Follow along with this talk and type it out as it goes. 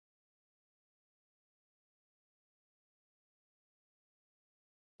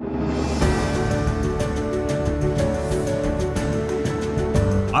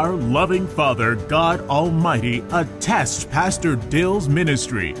our loving Father, God Almighty, attests Pastor Dill's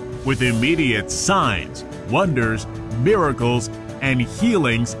ministry with immediate signs, wonders, miracles, and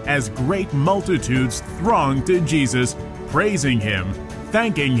healings as great multitudes throng to Jesus, praising Him,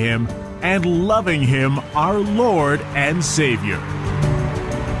 thanking Him, and loving Him, our Lord and Savior.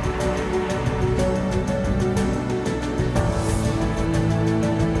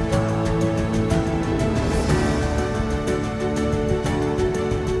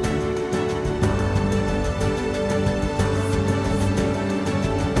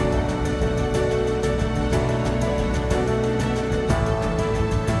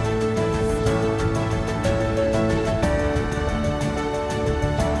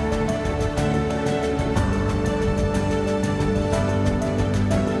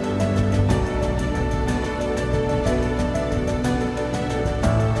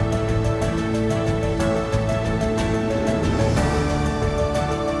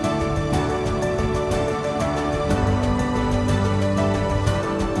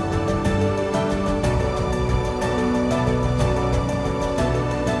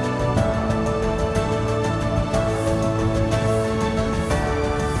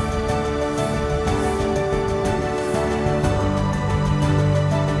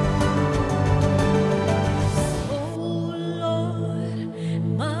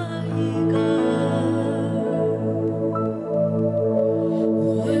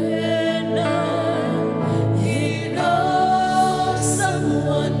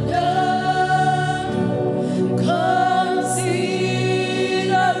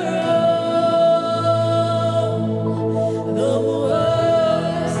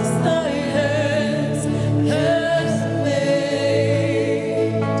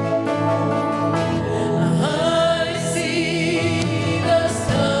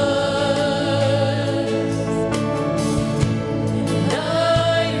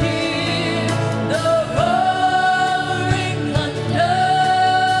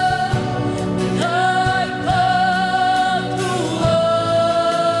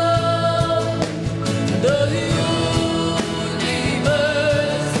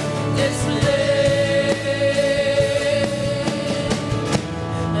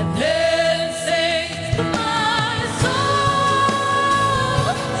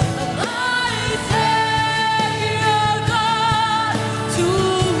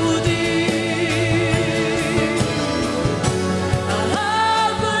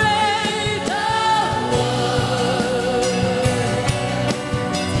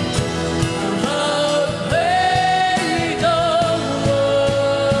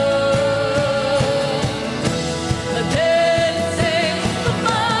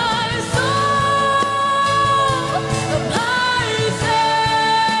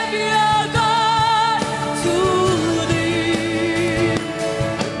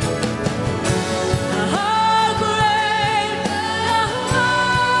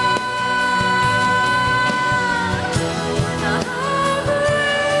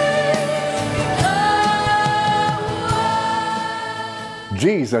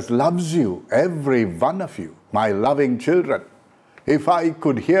 Jesus loves you, every one of you, my loving children. If I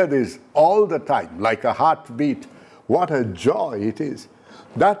could hear this all the time, like a heartbeat, what a joy it is.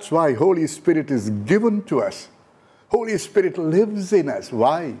 That's why Holy Spirit is given to us. Holy Spirit lives in us.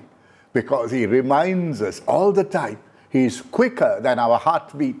 Why? Because He reminds us all the time. He is quicker than our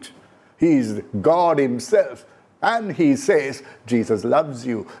heartbeat. He is God Himself. And He says, Jesus loves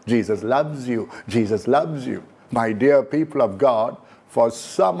you, Jesus loves you, Jesus loves you. My dear people of God, for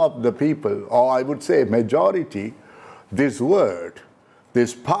some of the people, or I would say majority, this word,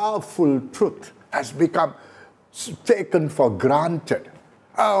 this powerful truth has become taken for granted.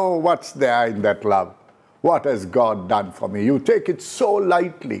 Oh, what's there in that love? What has God done for me? You take it so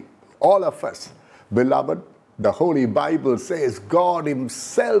lightly, all of us. Beloved, the Holy Bible says God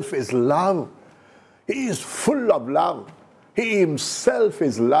Himself is love. He is full of love. He Himself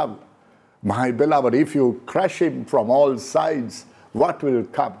is love. My beloved, if you crush Him from all sides, what will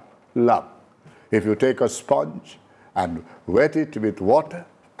come? Love. If you take a sponge and wet it with water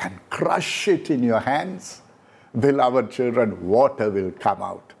and crush it in your hands, beloved children, water will come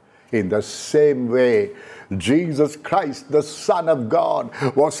out. In the same way, Jesus Christ, the Son of God,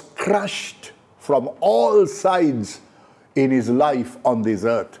 was crushed from all sides in His life on this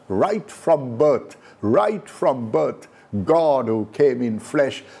earth. Right from birth, God who came in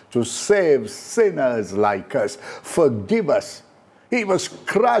flesh to save sinners like us, forgive us. He was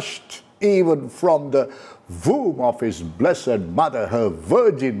crushed even from the womb of His blessed mother, her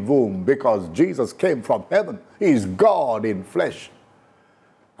virgin womb, because Jesus came from heaven. He is God in flesh.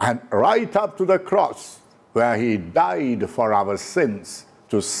 And right up to the cross, where He died for our sins,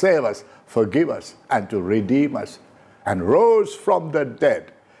 to save us, forgive us, and to redeem us, and rose from the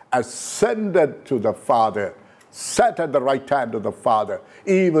dead, ascended to the Father, sat at the right hand of the Father,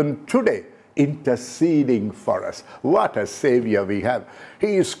 even today interceding for us. What a Savior we have.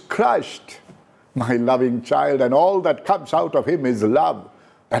 He is crushed, my loving child, and all that comes out of him is love.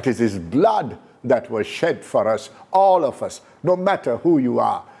 That is his blood that was shed for us, all of us, no matter who you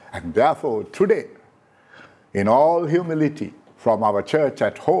are. And therefore, today, in all humility, from our church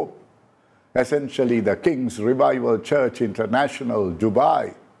at home, essentially the King's Revival Church International,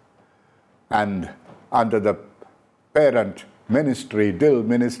 Dubai, and under the parent ministry, Dill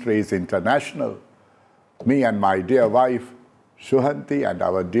Ministries International, me and my dear wife, Shuhanti, and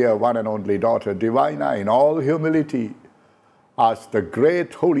our dear one and only daughter, Divina, in all humility, ask the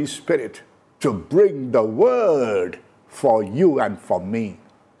great Holy Spirit to bring the word for you and for me.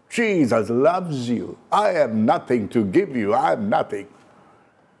 Jesus loves you. I have nothing to give you. I have nothing.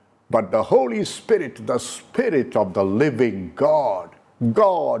 But the Holy Spirit, the Spirit of the living God,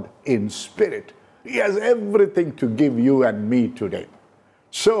 God in spirit, He has everything to give you and me today.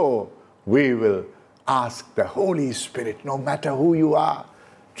 So we will ask the Holy Spirit, no matter who you are,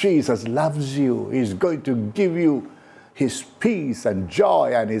 Jesus loves you. He's going to give you His peace and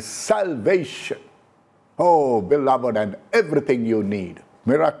joy and His salvation. Oh, beloved, and everything you need.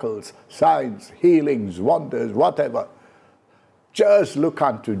 Miracles, signs, healings, wonders, whatever. Just look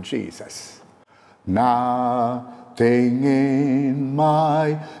unto Jesus. Nothing in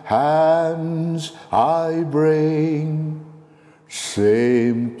my hands I bring,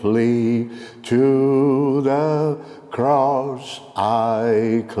 simply to the cross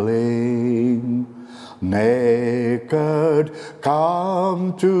I cling. Naked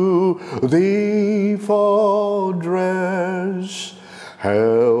come to Thee for dress,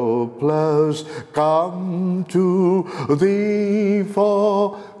 helpless come to Thee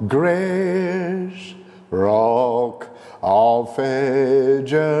for grace. Rock of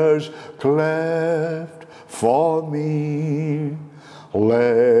ages cleft for me,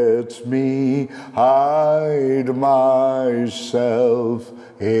 let me hide myself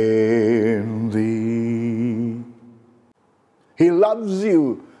in Thee. He loves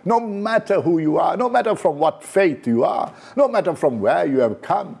you no matter who you are, no matter from what faith you are, no matter from where you have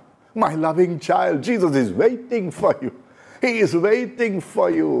come. My loving child, Jesus is waiting for you. He is waiting for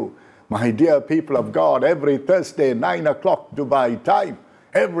you. My dear people of God, every Thursday, 9 o'clock Dubai time,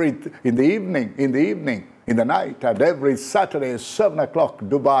 in the evening, in the night, and every Saturday, 7 o'clock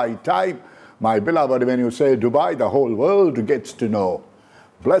Dubai time. My beloved, when you say Dubai, the whole world gets to know.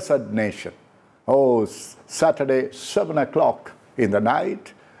 Blessed nation. Oh, Saturday, 7 o'clock in the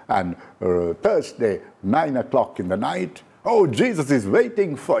night, and Thursday, 9 o'clock in the night. Oh, Jesus is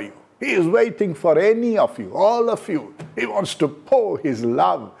waiting for you. He is waiting for any of you, all of you. He wants to pour His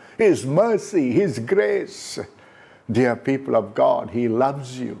love, His mercy, His grace. Dear people of God, He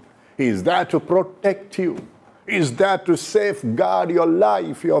loves you. He is there to protect you. He is there to safeguard your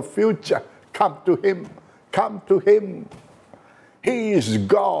life, your future. Come to Him. Come to Him. He is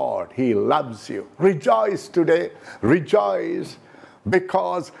God. He loves you. Rejoice today. Rejoice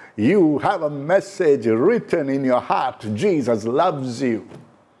because you have a message written in your heart. Jesus loves you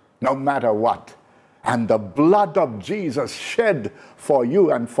no matter what. And the blood of Jesus shed for you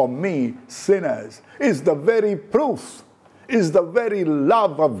and for me, sinners, is the very proof, is the very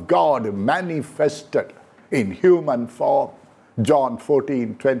love of God manifested in human form. John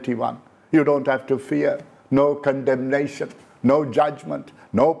 14:21. You don't have to fear. No condemnation, no judgment,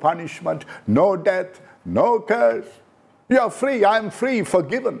 no punishment, no death, no curse. You are free. I am free,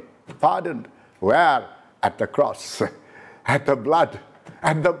 forgiven, pardoned. Where? At the cross, at the blood,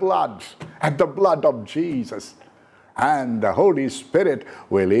 at the blood, at the blood of Jesus. And the Holy Spirit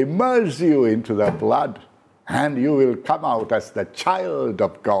will immerse you into the blood, and you will come out as the child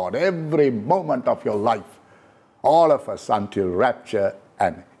of God every moment of your life. All of us until rapture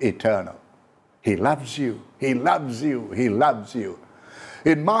and eternal. He loves you. He loves you. He loves you.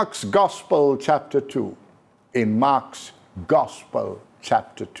 In Mark's Gospel, chapter 2, in Mark's Gospel,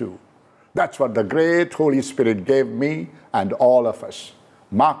 chapter 2, that's what the great Holy Spirit gave me and all of us.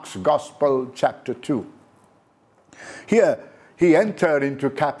 Mark's Gospel, chapter 2. Here, he entered into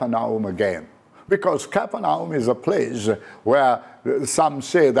Capernaum again, because Capernaum is a place where some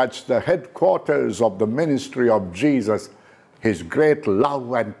say that's the headquarters of the ministry of Jesus, His great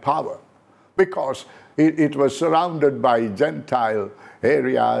love and power, because it was surrounded by Gentile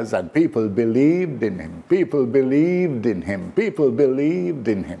areas and people believed in Him. People believed in Him. People believed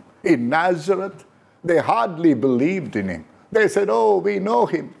in Him. In Nazareth, they hardly believed in Him. They said, oh, we know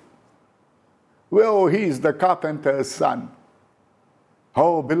Him. Well, He's the carpenter's son.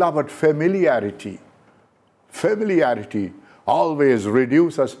 Oh, beloved, familiarity. Familiarity always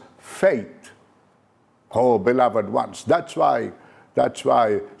reduces faith. Oh, beloved ones. That's why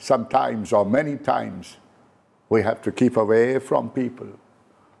sometimes or many times we have to keep away from people,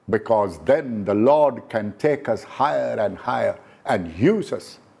 because then the Lord can take us higher and higher and use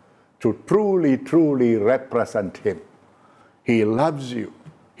us to truly, truly represent Him. He loves you.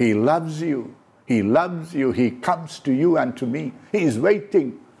 He loves you. He loves you. He comes to you and to me. He is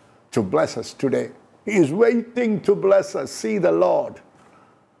waiting to bless us today. He is waiting to bless us. See the Lord.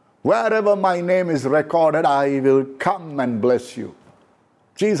 Wherever my name is recorded, I will come and bless you.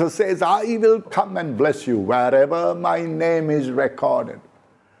 Jesus says, I will come and bless you wherever my name is recorded.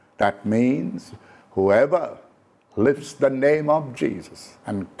 That means whoever lifts the name of Jesus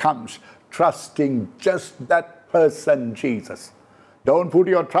and comes trusting just that person, Jesus. Don't put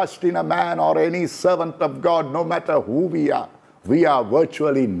your trust in a man or any servant of God, no matter who we are. We are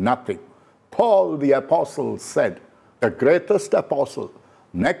virtually nothing. Paul the apostle said, the greatest apostle,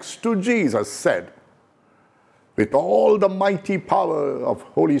 next to Jesus, said, with all the mighty power of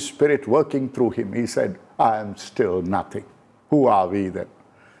Holy Spirit working through him, he said, I am still nothing. Who are we then?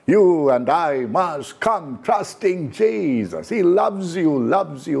 You and I must come trusting Jesus. He loves you,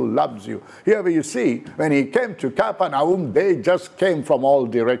 loves you, loves you. Here you see, when he came to Capernaum, they just came from all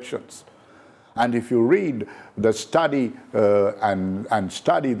directions. And if you read the study and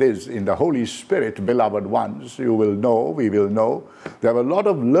study this in the Holy Spirit, beloved ones, you will know, we will know, there were a lot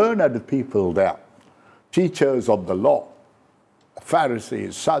of learned people there, teachers of the law,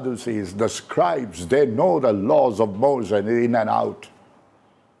 Pharisees, Sadducees, the scribes. They know the laws of Moses in and out.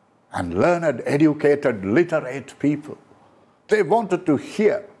 And learned, educated, literate people. They wanted to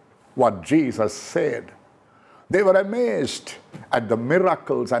hear what Jesus said. They were amazed at the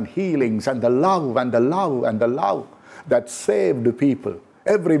miracles and healings and the love and the love and the love that saved people.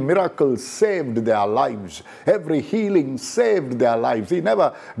 Every miracle saved their lives. Every healing saved their lives. He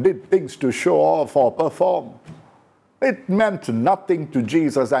never did things to show off or perform. It meant nothing to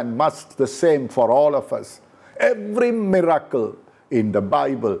Jesus and must the same for all of us. Every miracle in the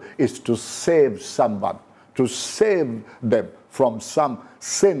Bible is to save someone, to save them from some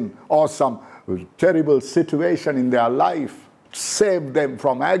sin or some terrible situation in their life, save them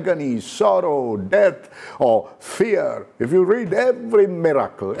from agony, sorrow, death, or fear. If you read every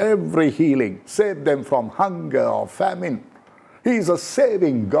miracle, every healing, save them from hunger or famine. He is a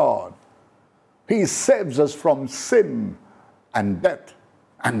saving God. He saves us from sin and death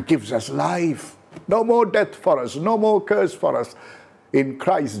and gives us life. No more death for us, no more curse for us. In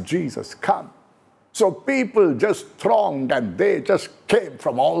Christ Jesus, come. So people just thronged and they just came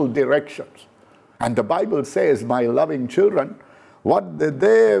from all directions. And the Bible says, my loving children,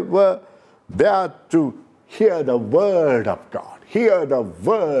 they were there to hear the word of God. Hear the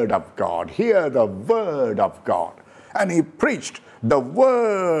word of God. Hear the word of God. And he preached the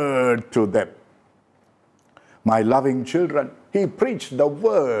word to them. My loving children, he preached the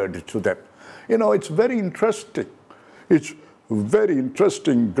word to them. You know, it's very interesting. It's very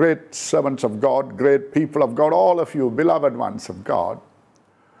interesting, great servants of God, great people of God, all of you beloved ones of God.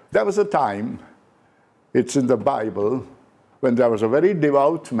 There was a time, it's in the Bible, when there was a very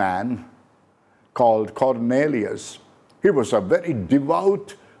devout man called Cornelius. He was a very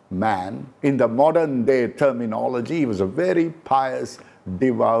devout man. In the modern day terminology, he was a very pious,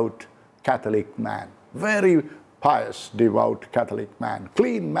 devout Catholic man. Very pious, devout Catholic man.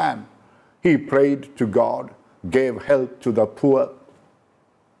 Clean man. He prayed to God, gave help to the poor.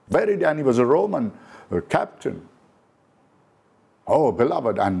 And he was a Roman captain. Oh,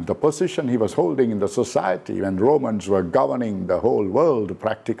 beloved, and the position he was holding in the society when Romans were governing the whole world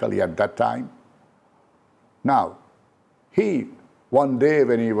practically at that time. Now, one day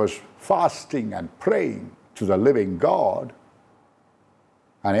when he was fasting and praying to the living God,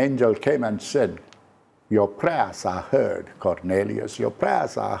 an angel came and said, your prayers are heard, Cornelius, your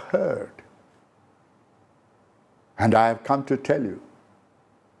prayers are heard. And I have come to tell you,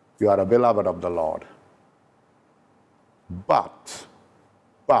 you are a beloved of the Lord. But,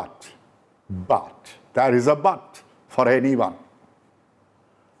 there is a but for anyone.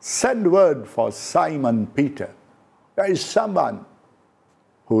 Send word for Simon Peter. There is someone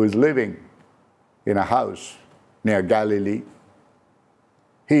who is living in a house near Galilee.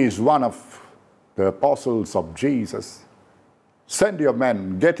 He is one of the apostles of Jesus. Send your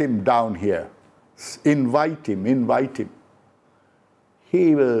men, get him down here. Invite him.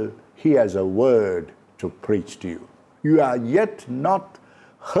 He has a word to preach to you. You are yet not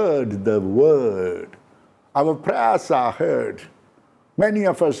heard the word. Our prayers are heard. Many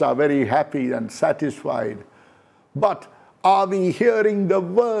of us are very happy and satisfied. But Are we hearing the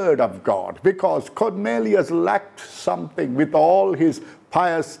word of God? Because Cornelius lacked something with all his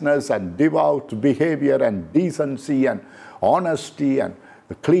piousness and devout behavior and decency and honesty and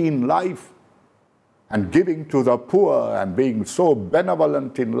the clean life and giving to the poor and being so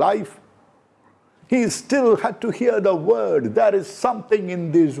benevolent in life. He still had to hear the word. There is something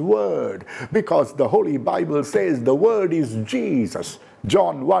in this word, because the Holy Bible says the word is Jesus.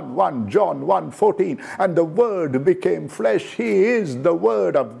 John 1:1, John 1:14, and the word became flesh. He is the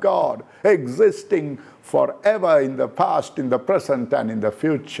word of God, existing forever in the past, in the present, and in the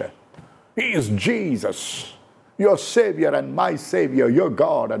future. He is Jesus, your Savior and my Savior, your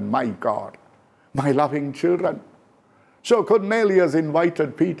God and my God, my loving children. So Cornelius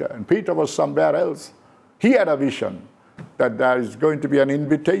invited Peter, and Peter was somewhere else. He had a vision that there is going to be an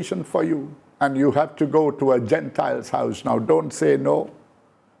invitation for you, and you have to go to a Gentile's house. Now, don't say no.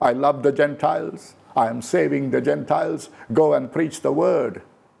 I love the Gentiles. I am saving the Gentiles. Go and preach the word.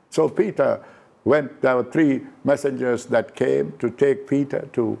 So Peter went. There were 3 messengers that came to take Peter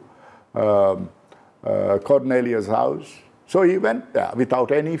to Cornelius' house. So he went there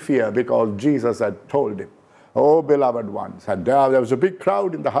without any fear, because Jesus had told him. Oh, beloved ones. And there was a big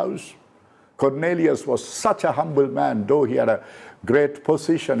crowd in the house. Cornelius was such a humble man, though he had a great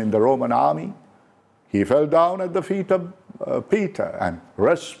position in the Roman army. He fell down at the feet of Peter and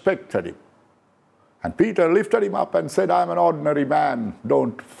respected him. And Peter lifted him up and said, "I'm an ordinary man.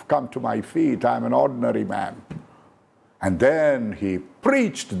 Don't come to my feet. I'm an ordinary man." And then he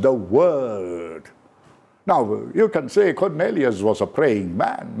preached the word. Now, you can say Cornelius was a praying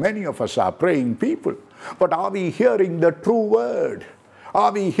man. Many of us are praying people. But are we hearing the true word?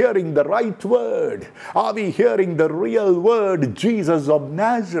 Are we hearing the right word? Are we hearing the real word, Jesus of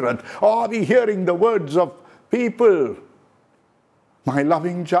Nazareth? Are we hearing the words of people? My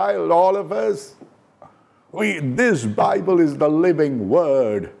loving child, all of us, this Bible is the living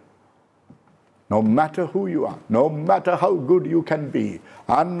word. No matter who you are, no matter how good you can be,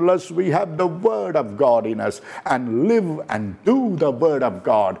 unless we have the word of God in us and live and do the word of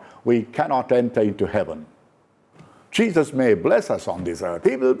God, we cannot enter into heaven. Jesus may bless us on this earth.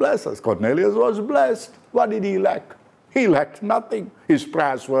 He will bless us. Cornelius was blessed. What did he lack? He lacked nothing. His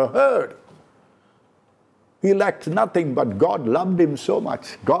prayers were heard. He lacked nothing, but God loved him so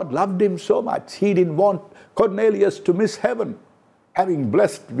much. God loved him so much. He didn't want Cornelius to miss heaven. Being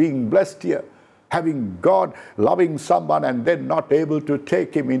blessed here, having God loving someone and then not able to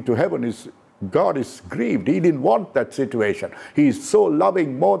take him into heaven, God is grieved. He didn't want that situation. He is so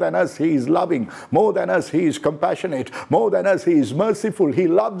loving. More than us, he is loving. More than us, he is compassionate. More than us, he is merciful. He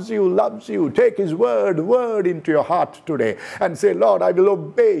loves you, loves you. Take his word into your heart today and say, "Lord, I will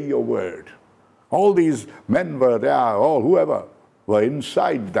obey your word." All these men were there, or whoever were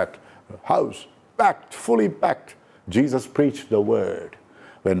inside that house, packed, fully packed. Jesus preached the word.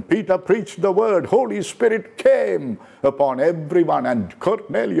 When Peter preached the word, Holy Spirit came upon everyone, and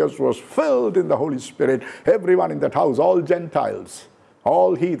Cornelius was filled in the Holy Spirit. Everyone in that house, all Gentiles,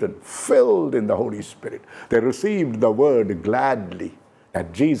 all heathen, filled in the Holy Spirit. They received the word gladly,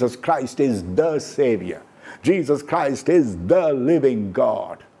 that Jesus Christ is the Savior. Jesus Christ is the living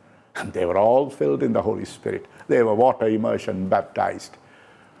God. And they were all filled in the Holy Spirit. They were water immersion baptized.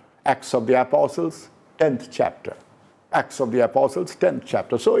 Acts of the Apostles, 10th chapter. Acts of the Apostles, 10th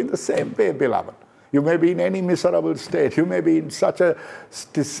chapter. So in the same way, beloved, you may be in any miserable state. You may be in such a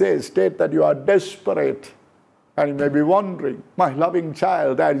state that you are desperate. And you may be wondering, my loving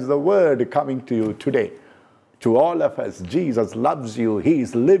child, that is the word coming to you today. To all of us, Jesus loves you. He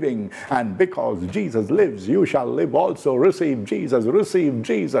is living. And because Jesus lives, you shall live also. Receive Jesus. Receive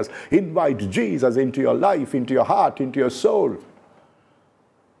Jesus. Invite Jesus into your life, into your heart, into your soul.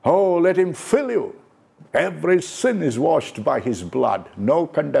 Oh, let him fill you. Every sin is washed by his blood. No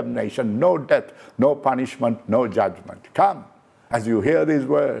condemnation, no death, no punishment, no judgment. Come as you hear this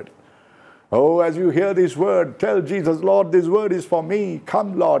word. Oh, as you hear this word, tell Jesus, "Lord, this word is for me.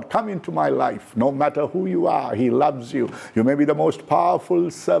 Come, Lord, come into my life." No matter who you are, he loves you. You may be the most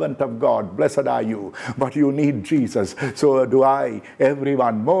powerful servant of God. Blessed are you. But you need Jesus. So do I.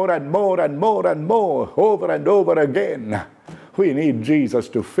 Everyone, more and more and more and more, over and over again. We need Jesus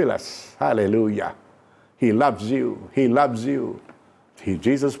to fill us. Hallelujah. He loves you. He loves you.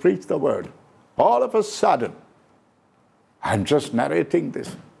 Jesus preached the word. All of a sudden, I'm just narrating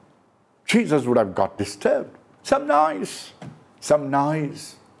this. Jesus would have got disturbed. Some noise.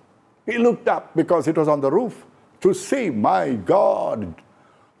 He looked up because it was on the roof to see, my God,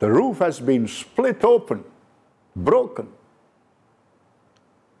 the roof has been split open, broken.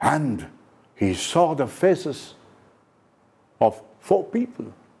 And he saw the faces of 4 people.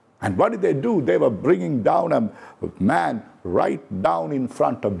 And what did they do? They were bringing down a man right down in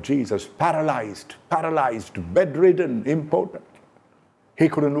front of Jesus, paralyzed, bedridden, impotent. He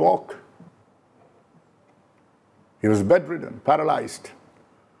couldn't walk. He was bedridden, paralyzed.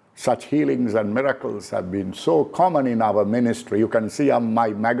 Such healings and miracles have been so common in our ministry. You can see on my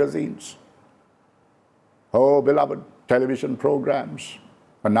magazines. Oh, beloved, television programs.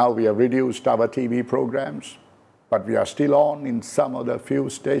 And now we have reduced our TV programs, but we are still on in some of the few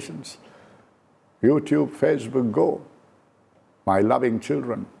stations. YouTube, Facebook, go. My loving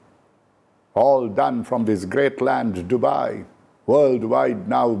children, all done from this great land, Dubai, worldwide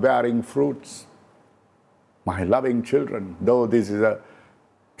now bearing fruits. My loving children, though this is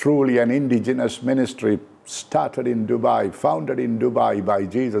truly an indigenous ministry started in Dubai, founded in Dubai by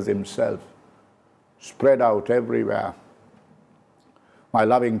Jesus himself, spread out everywhere. My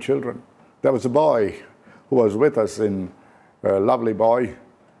loving children, there was a boy who was with us, a lovely boy.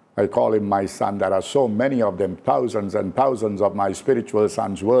 I call him my son. There are so many of them, thousands and thousands of my spiritual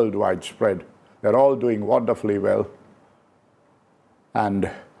sons worldwide spread. They're all doing wonderfully well.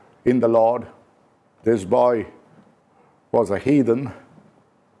 And in the Lord, this boy was a heathen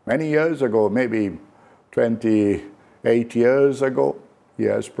many years ago, maybe 28 years ago.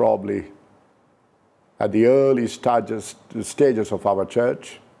 Yes, probably at the early stages of our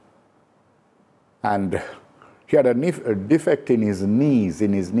church. And he had a defect in his knees.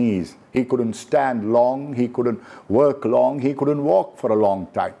 He couldn't stand long, he couldn't work long, he couldn't walk for a long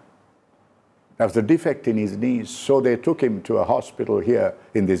time. There was a defect in his knees. So they took him to a hospital here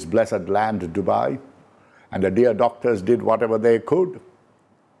in this blessed land, Dubai. And the dear doctors did whatever they could.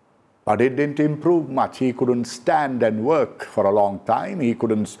 But it didn't improve much. He couldn't stand and work for a long time. He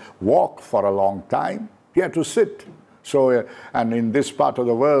couldn't walk for a long time. He had to sit. So, and in this part of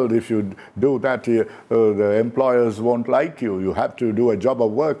the world, if you do that, the employers won't like you. You have to do a job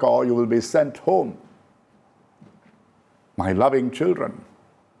of work or you will be sent home. My loving children.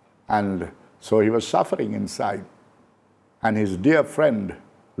 And so he was suffering inside. And his dear friend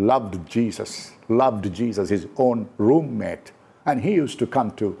loved Jesus, his own roommate. And he used to come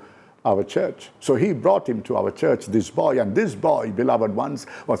to our church. So he brought him to our church, this boy. And this boy, beloved ones,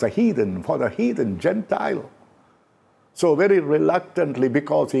 was a heathen, for the heathen Gentile. So very reluctantly,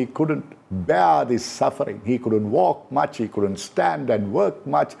 because he couldn't bear this suffering, he couldn't walk much, he couldn't stand and work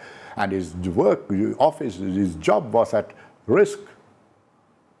much, and his job was at risk,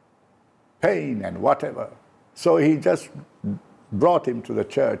 pain and whatever. So he just brought him to the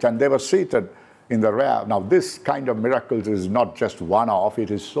church, and they were seated in the rear. Now this kind of miracles is not just one-off,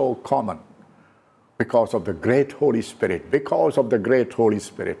 it is so common because of the great Holy Spirit,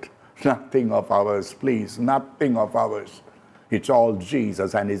 Nothing of ours, please, nothing of ours. It's all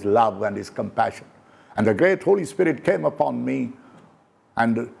Jesus and his love and his compassion. And the great Holy Spirit came upon me,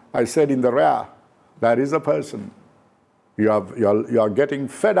 and I said in the rear, there is a person. You are getting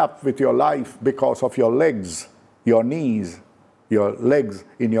fed up with your life because of your legs, your knees, your legs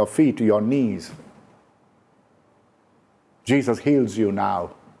in your feet, your knees. Jesus heals you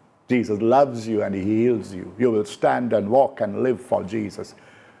now. Jesus loves you and he heals you. You will stand and walk and live for Jesus.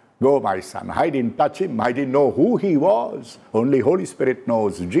 Go, my son. I didn't touch him. I didn't know who he was. Only Holy Spirit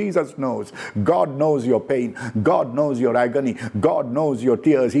knows. Jesus knows. God knows your pain. God knows your agony. God knows your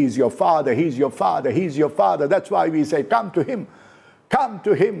tears. He's your Father. He's your Father. He's your Father. That's why we say, come to him. Come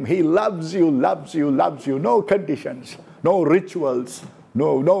to him. He loves you, loves you, loves you. No conditions, no rituals,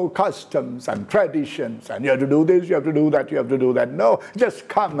 no customs and traditions. And you have to do this, you have to do that, you have to do that. No, just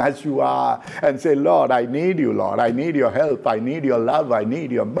come as you are and say, Lord, I need you, Lord. I need your help. I need your love. I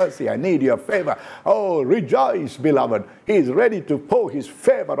need your mercy. I need your favor. Oh, rejoice, beloved. He is ready to pour his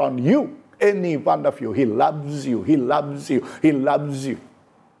favor on you, any one of you. He loves you. He loves you. He loves you.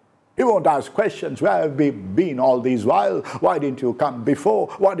 He won't ask questions. Where have we been all these while? Why didn't you come before?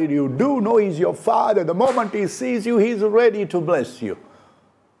 What did you do? No, he's your Father. The moment he sees you, he's ready to bless you.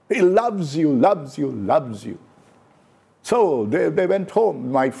 He loves you, loves you, loves you. So they went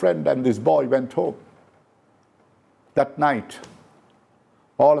home. My friend and this boy went home. That night,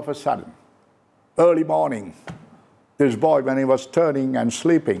 all of a sudden, early morning, this boy, when he was turning and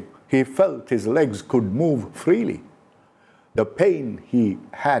sleeping, he felt his legs could move freely. The pain he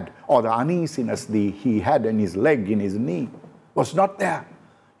had, or the uneasiness he had in his leg, in his knee, was not there.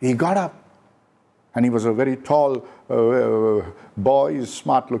 He got up. And he was a very tall boy,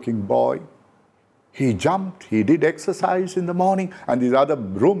 smart-looking boy. He jumped, he did exercise in the morning, and his other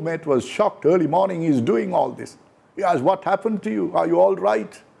roommate was shocked. Early morning, he's doing all this. He asked, what happened to you? Are you all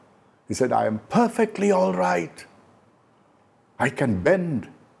right? He said, I am perfectly all right. I can bend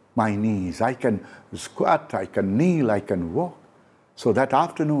my knees, I can squat, I can kneel, I can walk. So that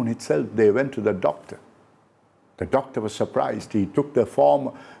afternoon itself, they went to the doctor. The doctor was surprised. He took the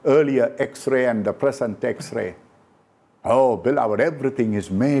earlier X-ray and the present X-ray. Oh, beloved, everything is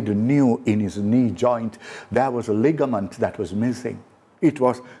made new in his knee joint. There was a ligament that was missing. It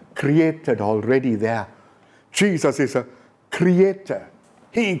was created already there. Jesus is a creator.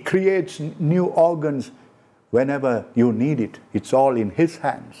 He creates new organs whenever you need it. It's all in his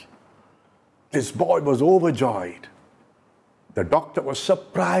hands. This boy was overjoyed. The doctor was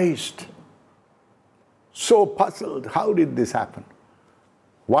surprised. So puzzled. How did this happen?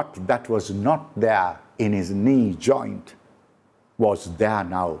 What that was not there in his knee joint was there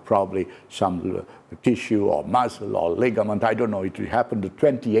now. Probably some tissue or muscle or ligament. I don't know. It happened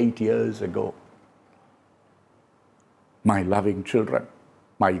 28 years ago. My loving children,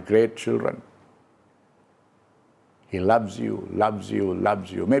 my great children. He loves you, loves you,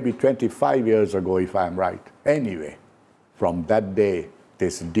 loves you. Maybe 25 years ago, if I'm right. Anyway, from that day,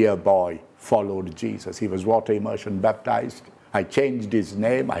 this dear boy followed Jesus. He was water immersion baptized. I changed his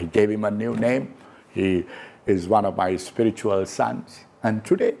name. I gave him a new name. He is one of my spiritual sons. And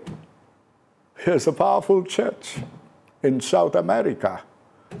today, here's a powerful church in South America.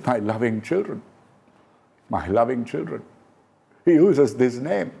 My loving children. My loving children. He uses this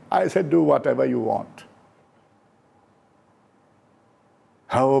name. I said, do whatever you want.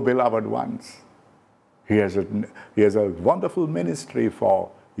 Oh, beloved ones. He has a wonderful ministry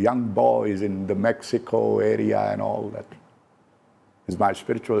for young boys in the Mexico area and all that. He's my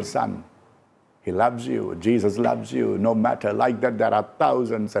spiritual son. He loves you. Jesus loves you. No matter, like that, there are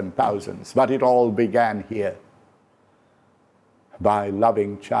thousands and thousands. But it all began here. By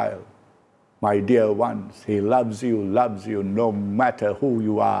loving child. My dear ones, he loves you no matter who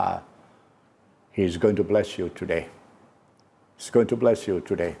you are. He's going to bless you today. He's going to bless you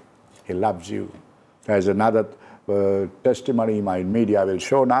today. He loves you. There's another testimony my media will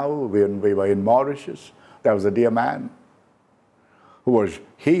show now. When we were in Mauritius, there was a dear man who was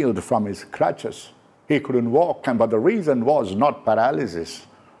healed from his crutches. He couldn't walk, but the reason was not paralysis.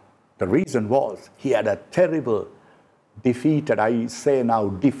 The reason was he had a terrible, defeated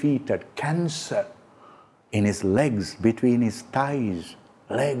cancer in his legs, between his thighs,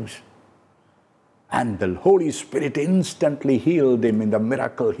 legs. And the Holy Spirit instantly healed him in the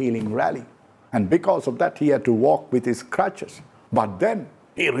miracle healing rally. And because of that, he had to walk with his crutches. But then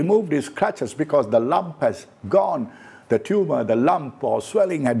he removed his crutches because the lump has gone. The tumor, the lump or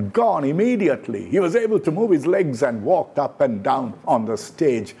swelling had gone immediately. He was able to move his legs and walked up and down on the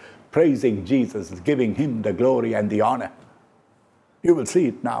stage, praising Jesus, giving him the glory and the honor. You will see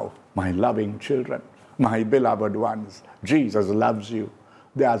it now, my loving children, my beloved ones. Jesus loves you.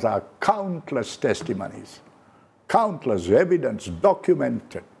 There are countless testimonies, countless evidence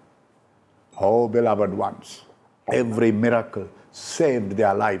documented. Oh, beloved ones, every miracle saved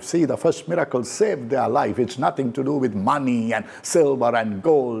their life. See, the first miracle saved their life. It's nothing to do with money and silver and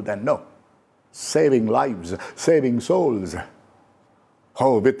gold and no. Saving lives, saving souls.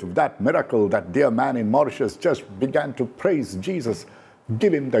 Oh, with that miracle, that dear man in Mauritius just began to praise Jesus,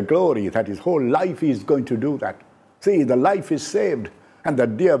 give him the glory that his whole life he is going to do that. See, the life is saved. And the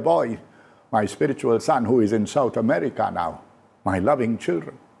dear boy, my spiritual son who is in South America now, my loving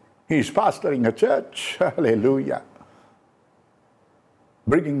children, he's pastoring a church. Hallelujah.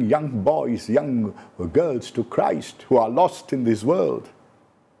 Bringing young boys, young girls to Christ who are lost in this world.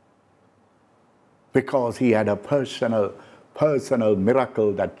 Because he had a personal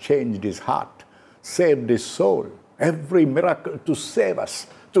miracle that changed his heart, saved his soul. Every miracle to save us,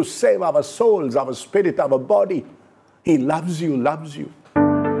 to save our souls, our spirit, our body. He loves you, loves you.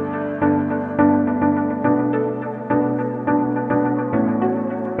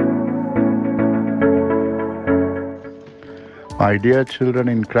 My dear children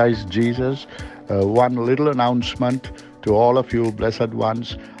in Christ Jesus, one little announcement to all of you blessed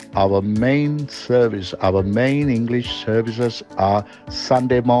ones. Our main service, our main English services are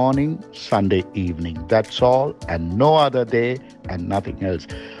Sunday morning, Sunday evening. That's all, and no other day and nothing else.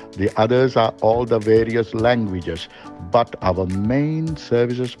 The others are all the various languages. But our main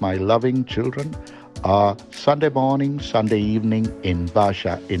services, my loving children, are Sunday morning, Sunday evening in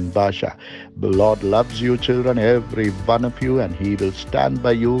Bhasha. The Lord loves you, children, every one of you, and He will stand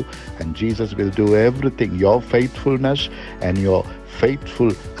by you, and Jesus will do everything. Your faithfulness and your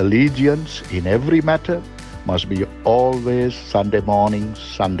faithful allegiance in every matter must be always Sunday morning,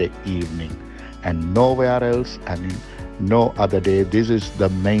 Sunday evening, and nowhere else and in no other day. This is the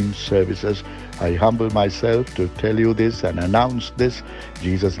main services. I humble myself to tell you this and announce this.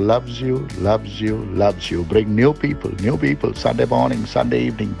 Jesus loves you, loves you, loves you. Bring new people, Sunday morning, Sunday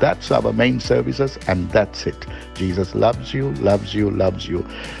evening. That's our main services, and that's it. Jesus loves you, loves you, loves you.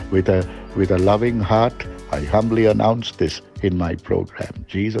 With a loving heart, I humbly announce this in my program.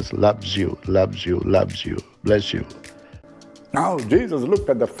 Jesus loves you, loves you, loves you. Bless you. Now, Jesus looked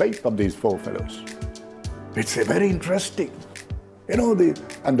at the faith of these four fellows. It's very interesting.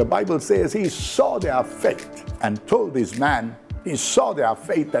 And the Bible says he saw their faith and told this man,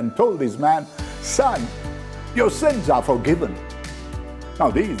 son, your sins are forgiven. Now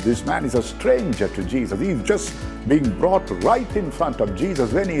this man is a stranger to Jesus. He's just being brought right in front of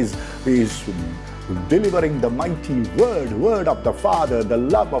Jesus when he's delivering the mighty word of the Father, the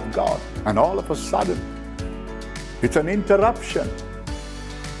love of God. And all of a sudden, it's an interruption.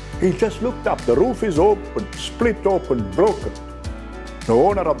 He just looked up. The roof is open, split open, broken. The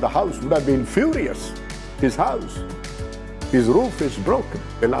owner of the house would have been furious. His roof is broken,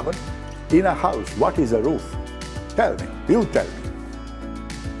 beloved. In a house, what is a roof? Tell me, you tell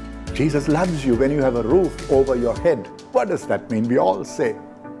me. Jesus loves you when you have a roof over your head. What does that mean? We all say,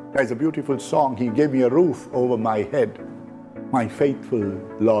 there's a beautiful song, He gave me a roof over my head. My faithful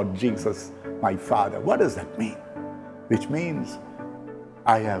Lord Jesus, my Father. What does that mean? Which means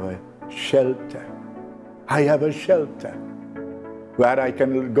I have a shelter. I have a shelter where I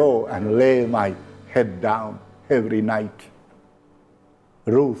can go and lay my head down every night.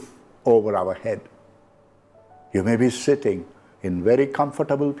 Roof over our head. You may be sitting in very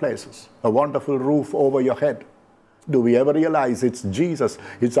comfortable places, a wonderful roof over your head. Do we ever realize it's Jesus,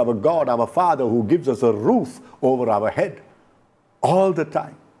 it's our God, our Father who gives us a roof over our head all the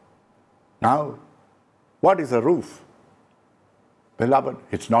time? Now, what is a roof? Beloved,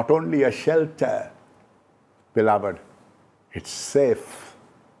 it's not only a shelter. Beloved, it's safe.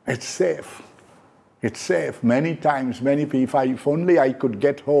 It's safe. It's safe. Many times, many people, if only I could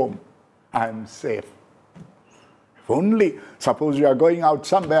get home, I'm safe. If only, suppose you are going out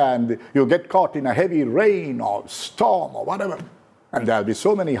somewhere and you get caught in a heavy rain or storm or whatever, and there'll be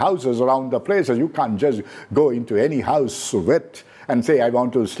so many houses around the place, you can't just go into any house wet and say, I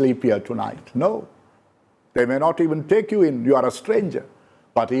want to sleep here tonight. No. They may not even take you in. You are a stranger.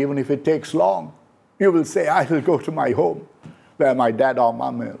 But even if it takes long, you will say, I will go to my home where my dad or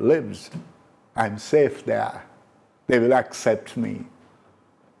mom lives. I'm safe there. They will accept me.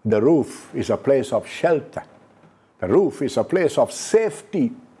 The roof is a place of shelter. The roof is a place of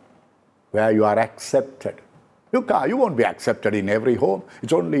safety where you are accepted. You won't be accepted in every home.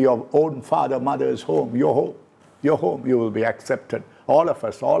 It's only your own father, mother's home, your home. Your home, you will be accepted. All of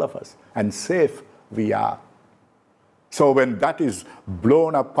us. And safe we are. So when that is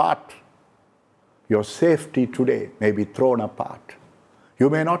blown apart, your safety today may be thrown apart. You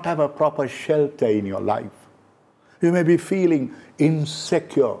may not have a proper shelter in your life. You may be feeling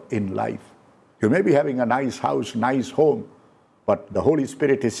insecure in life. You may be having a nice house, nice home, but the Holy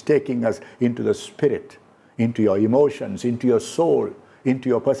Spirit is taking us into the spirit, into your emotions, into your soul, into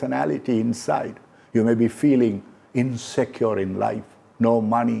your personality inside. You may be feeling insecure in life. No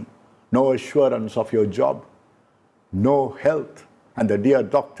money, no assurance of your job, no health. And the dear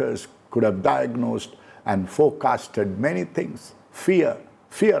doctors could have diagnosed and forecasted many things. Fear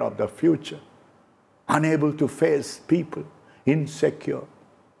of the future. Unable to face people, insecure,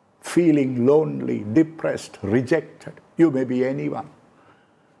 feeling lonely, depressed, rejected. You may be anyone.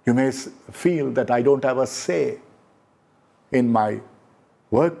 You may feel that I don't have a say in my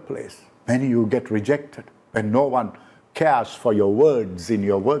workplace. Many you get rejected when no one cares for your words in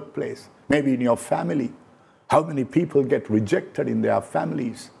your workplace. Maybe in your family. How many people get rejected in their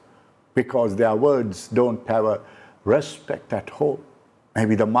families because their words don't have a respect at home?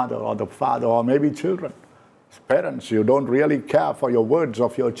 Maybe the mother or the father or maybe children. As parents, you don't really care for your words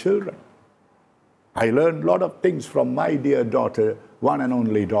of your children. I learned a lot of things from my dear daughter, one and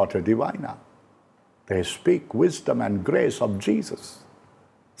only daughter, Divina. They speak wisdom and grace of Jesus.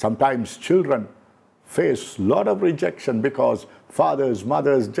 Sometimes children face a lot of rejection because fathers,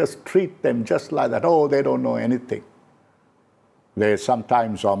 mothers just treat them just like that. Oh, they don't know anything. They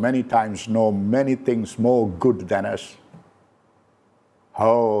sometimes or many times know many things more good than us.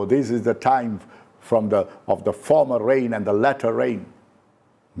 Oh, this is the time of the former rain and the latter rain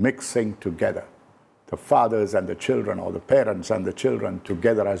mixing together. The fathers and the children, or the parents and the children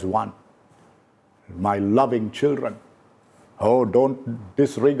together as one. My loving children, oh, don't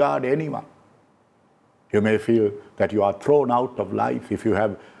disregard anyone. You may feel that you are thrown out of life if you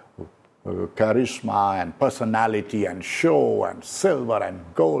have charisma and personality and show and silver and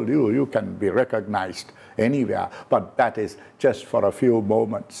gold. You can be recognized anywhere, but that is just for a few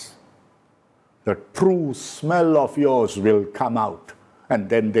moments. The true smell of yours will come out, and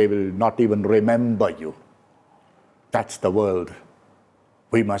then they will not even remember you. That's the world.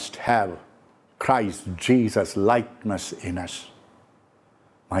 We must have Christ Jesus likeness in us.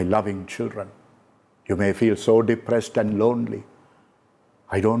 My loving children, you may feel so depressed and lonely.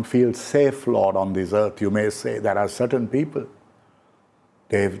 I don't feel safe, Lord, on this earth. You may say there are certain people.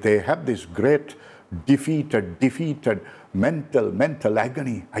 They have this great defeated mental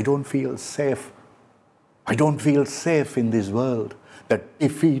agony. I don't feel safe. I don't feel safe in this world. That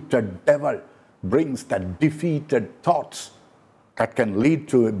defeated devil brings that defeated thoughts that can lead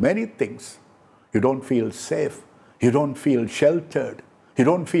to many things. You don't feel safe. You don't feel sheltered. You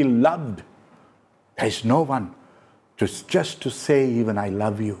don't feel loved. There is no one just to say even I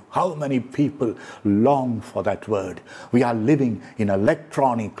love you. How many people long for that word? We are living in an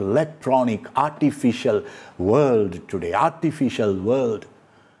electronic, artificial world today. Artificial world.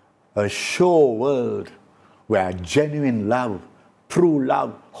 A show world where genuine love, true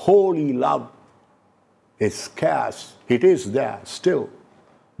love, holy love is scarce. It is there still,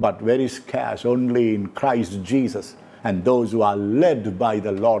 but very scarce, only in Christ Jesus and those who are led by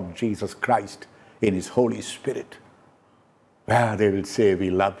the Lord Jesus Christ in His Holy Spirit, where they will say,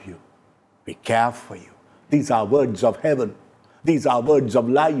 we love you, we care for you. These are words of heaven. These are words of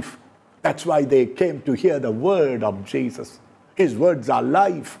life. That's why they came to hear the word of Jesus. His words are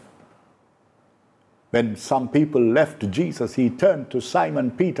life. When some people left Jesus, He turned to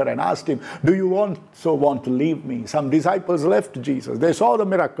Simon Peter and asked him, do you also want to leave me? Some disciples left Jesus. They saw the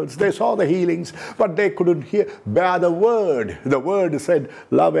miracles, they saw the healings, but they couldn't bear the word. The word said,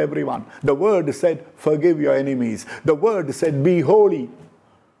 love everyone. The word said, forgive your enemies. The word said, be holy.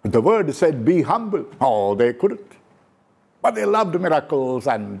 The word said, be humble. Oh, they couldn't. But they loved miracles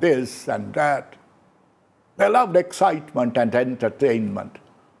and this and that. They loved excitement and entertainment.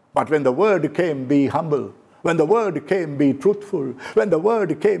 But when the word came, be humble. When the word came, be truthful. When the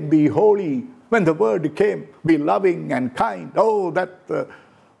word came, be holy. When the word came, be loving and kind. Oh, that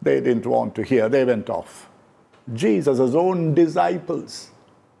they didn't want to hear. They went off. Jesus' own disciples.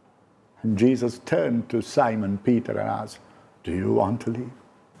 And Jesus turned to Simon Peter and asked, do you want to leave?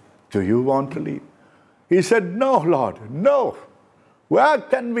 Do you want to leave? He said, no, Lord, no. Where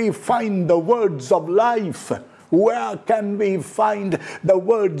can we find the words of life? Where can we find the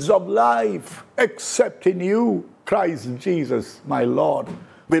words of life except in you, Christ Jesus, my Lord?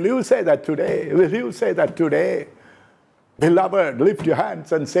 Will you say that today? Will you say that today? Beloved, lift your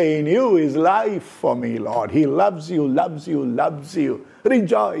hands and say, in you is life for me, Lord. He loves you, loves you, loves you.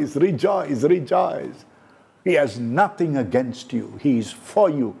 Rejoice, rejoice, rejoice. He has nothing against you. He is for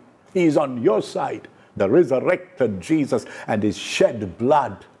you. He is on your side. The resurrected Jesus and His shed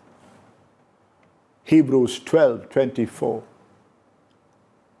blood. Hebrews 12:24.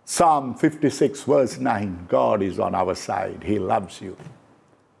 Psalm 56 verse 9. God is on our side. He loves you.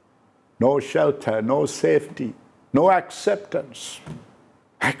 No shelter, no safety, no acceptance.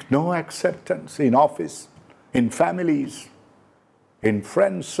 No acceptance in office, in families, in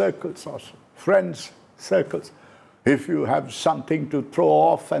friends circles also. Friends circles. If you have something to throw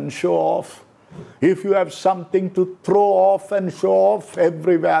off and show off, if you have something to throw off and show off,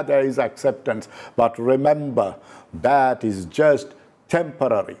 everywhere there is acceptance. But remember, that is just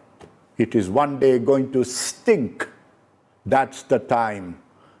temporary. It is one day going to stink. That's the time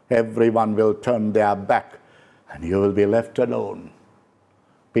everyone will turn their back and you will be left alone.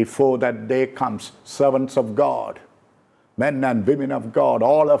 Before that day comes, servants of God, men and women of God,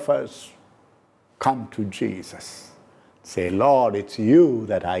 all of us, come to Jesus. Say, Lord, it's you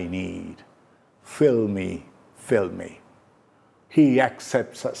that I need. Fill me, fill me. He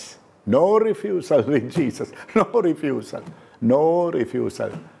accepts us. No refusal with Jesus. No refusal. No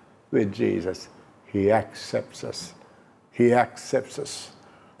refusal with Jesus. He accepts us. He accepts us.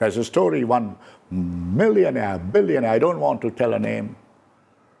 There's a story, one millionaire, billionaire, I don't want to tell a name,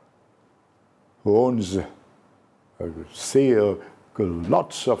 who owns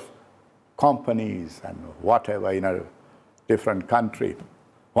lots of companies and whatever in a different country.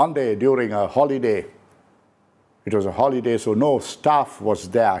 One day during a holiday, it was a holiday, so no staff was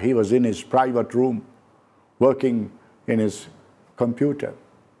there. He was in his private room, working in his computer.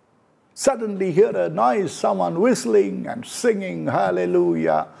 Suddenly he heard a noise, someone whistling and singing,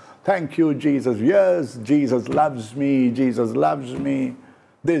 hallelujah, thank you, Jesus. Yes, Jesus loves me, Jesus loves me.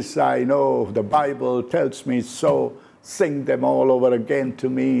 This I know, the Bible tells me so. Sing them all over again to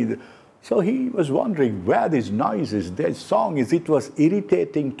me. So he was wondering where this noise is, this song is. It was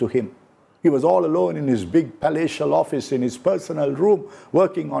irritating to him. He was all alone in his big palatial office, in his personal room,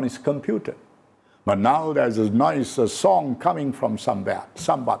 working on his computer. But now there's a noise, a song coming from somewhere,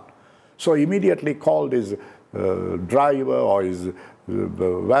 someone. So he immediately called his driver or his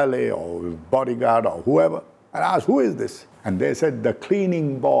valet or his bodyguard or whoever and asked, who is this? And they said, the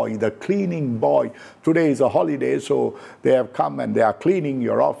cleaning boy, the cleaning boy. Today is a holiday, so they have come and they are cleaning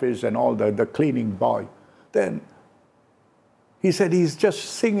your office and all the cleaning boy. Then he said, he's just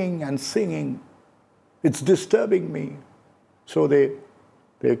singing and singing. It's disturbing me. So they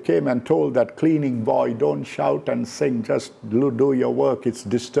came and told that cleaning boy, don't shout and sing, just do your work. It's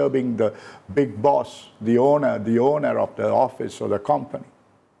disturbing the big boss, the owner of the office or the company.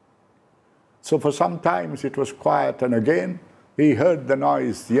 So for some times it was quiet, and again he heard the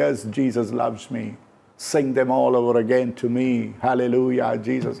noise, yes, Jesus loves me. Sing them all over again to me. Hallelujah,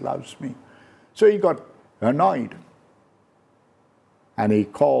 Jesus loves me. So he got annoyed. And he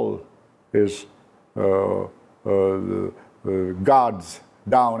called his guards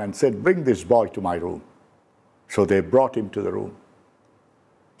down and said, bring this boy to my room. So they brought him to the room.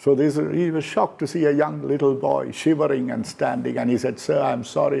 So he was shocked to see a young little boy shivering and standing. And he said, sir, I'm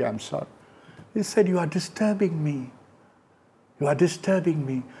sorry, I'm sorry. He said, you are disturbing me. You are disturbing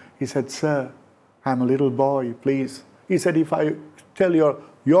me. He said, sir, I'm a little boy, please. He said, if I tell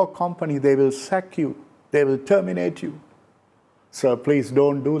your company, they will sack you. They will terminate you. Sir, please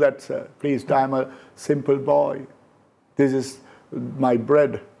don't do that, sir. Please, I'm a simple boy. This is my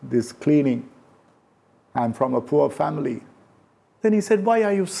bread, this cleaning. I'm from a poor family. Then he said, why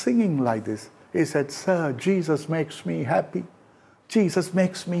are you singing like this? He said, sir, Jesus makes me happy. Jesus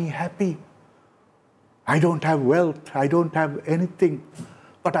makes me happy. I don't have wealth. I don't have anything.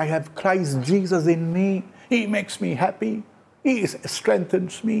 But I have Christ Jesus in me. He makes me happy. He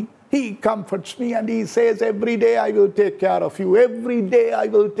strengthens me. He comforts me, and he says, every day I will take care of you. Every day I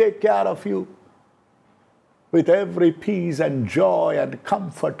will take care of you. With every peace and joy and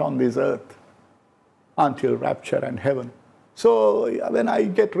comfort on this earth until rapture and heaven. So when I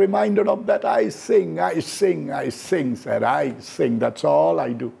get reminded of that, I sing, sir. I sing. That's all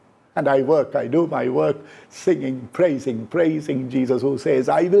I do. And I do my work, singing, praising Jesus, who says,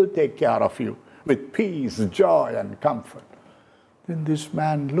 I will take care of you with peace, joy, and comfort. Then this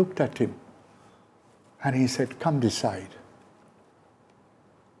man looked at him and he said, come decide.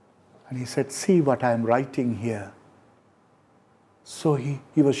 And he said, see what I am writing here. So he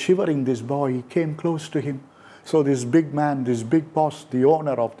was shivering, this boy. He came close to him. So this big man, this big boss, the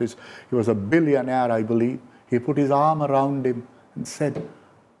owner of this, he was a billionaire, I believe. He put his arm around him and said,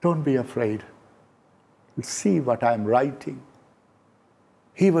 don't be afraid. See what I am writing.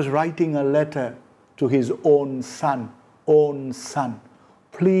 He was writing a letter to his own son,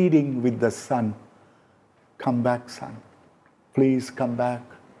 pleading with the son, come back, son. Please come back.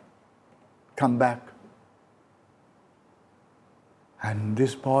 Come back. And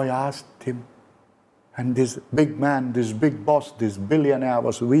this boy asked him, and this big man, this big boss, this billionaire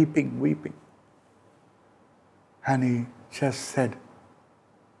was weeping. And he just said,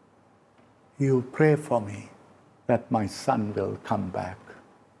 you pray for me that my son will come back.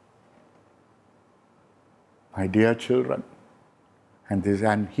 My dear children,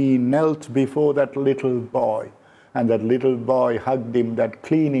 and he knelt before that little boy, and that little boy hugged him, that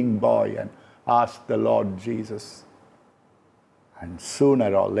cleaning boy, and asked the Lord Jesus. And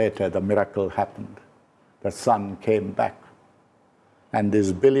sooner or later the miracle happened. The son came back. And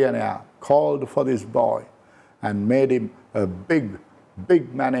this billionaire called for this boy and made him a big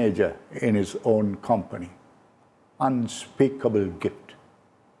manager in his own company. Unspeakable gift.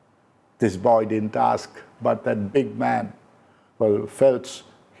 This boy didn't ask, but that big man, felt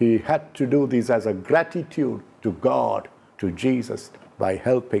he had to do this as a gratitude to God, to Jesus, by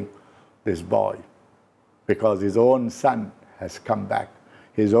helping this boy. Because his own son has come back.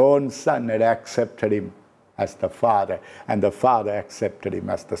 His own son had accepted him as the father, and the father accepted him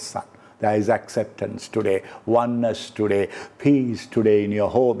as the son. There is acceptance today, oneness today, peace today in your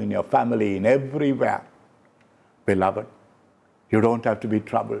home, in your family, in everywhere. Beloved, you don't have to be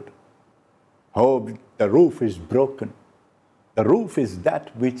troubled. Oh, the roof is broken. The roof is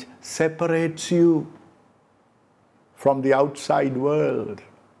that which separates you from the outside world.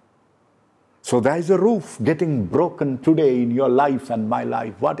 So there is a roof getting broken today in your life and my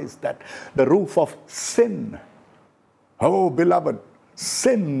life. What is that? The roof of sin. Oh, beloved,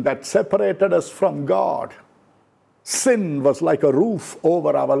 sin that separated us from God. Sin was like a roof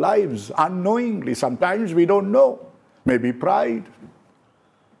over our lives unknowingly. Sometimes we don't know. Maybe pride,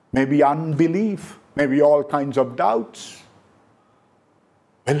 maybe unbelief, maybe all kinds of doubts.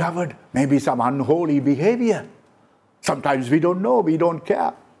 Beloved, maybe some unholy behavior. Sometimes we don't know, we don't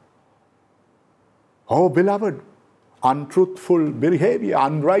care. Oh, beloved, untruthful behavior,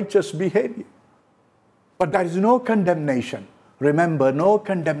 unrighteous behavior. But there is no condemnation. Remember, no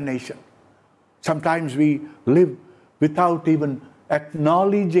condemnation. Sometimes we live without even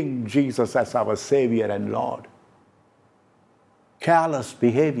acknowledging Jesus as our Savior and Lord. Careless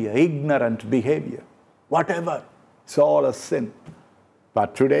behavior, ignorant behavior, whatever, it's all a sin.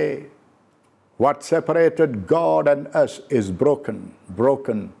 But today, what separated God and us is broken.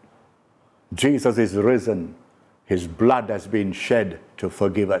 Jesus is risen. His blood has been shed to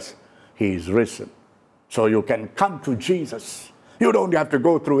forgive us. He is risen. So you can come to Jesus. You don't have to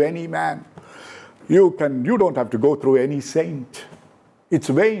go through any man. You don't have to go through any saint. It's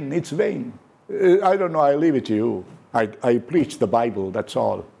vain. I don't know, I leave it to you. I preach the Bible, that's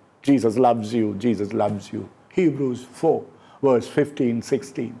all. Jesus loves you. Jesus loves you. Hebrews 4, verse 15,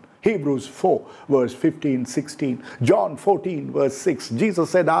 16. Hebrews 4, verse 15, 16. John 14, verse 6. Jesus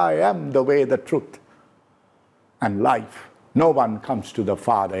said, I am the way, the truth, and life. No one comes to the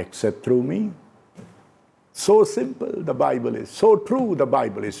Father except through me. So simple the Bible is. So true the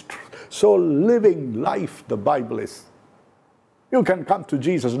Bible is. So living life the Bible is. You can come to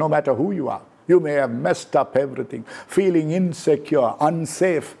Jesus no matter who you are. You may have messed up everything, feeling insecure,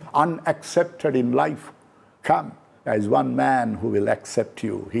 unsafe, unaccepted in life. Come. There is one man who will accept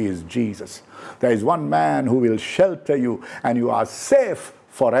you. He is Jesus. There is one man who will shelter you, and you are safe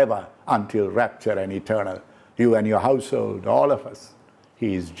forever until rapture and eternal. You and your household, all of us.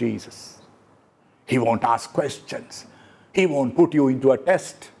 He is Jesus. He won't ask questions. He won't put you into a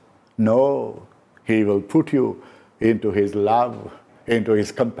test. No, He will put you into His love, into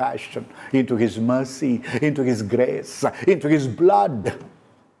His compassion, into His mercy, into His grace, into His blood.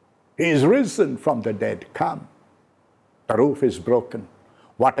 He is risen from the dead. Come. The roof is broken.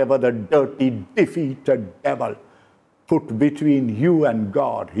 Whatever the dirty, defeated devil put between you and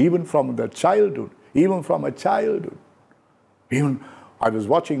God, even from a childhood. Even I was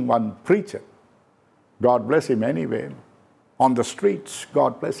watching one preacher, God bless him anyway, on the streets,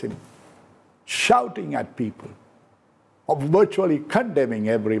 God bless him, shouting at people, virtually condemning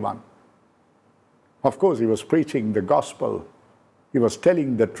everyone. Of course, he was preaching the gospel. He was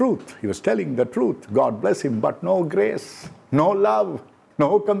telling the truth. God bless him, but no grace, no love,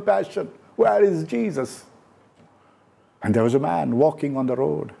 no compassion. Where is Jesus? And there was a man walking on the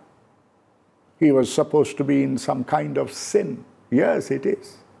road. He was supposed to be in some kind of sin. Yes, it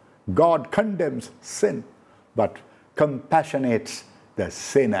is. God condemns sin, but compassionates the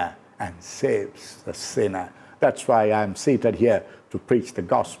sinner and saves the sinner. That's why I'm seated here to preach the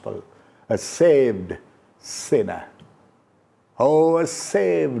gospel. A saved sinner. Oh, a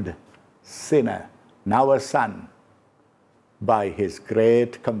saved sinner, now a son, by His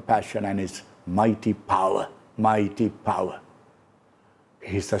great compassion and His mighty power.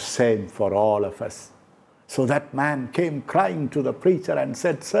 He's the same for all of us. So that man came crying to the preacher and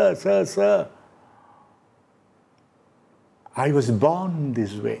said, Sir, I was born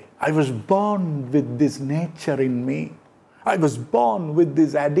this way. I was born with this nature in me. I was born with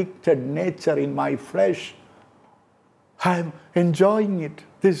this addicted nature in my flesh. I'm enjoying it.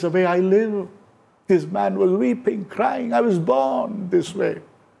 This is the way I live. This man was weeping, crying. I was born this way.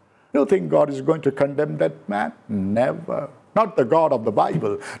 You think God is going to condemn that man? Never. Not the God of the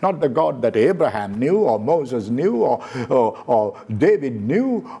Bible. Not the God that Abraham knew, or Moses knew, or David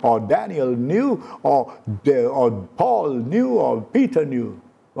knew, or Daniel knew, or Paul knew, or Peter knew,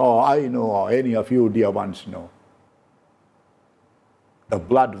 or I know, or any of you dear ones know. The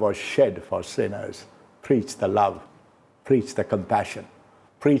blood was shed for sinners. Preach the love. Preach the compassion.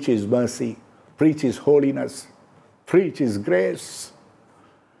 Preach His mercy. Preach His holiness. Preach His grace.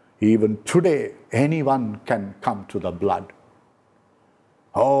 Even today, anyone can come to the blood.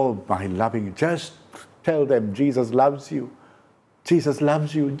 Oh, my loving, just tell them Jesus loves you. Jesus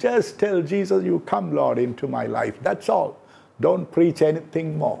loves you. Just tell Jesus, you come, Lord, into my life. That's all. Don't preach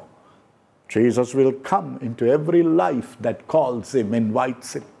anything more. Jesus will come into every life that calls Him,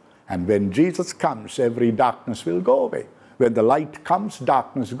 invites Him. And when Jesus comes, every darkness will go away. When the light comes,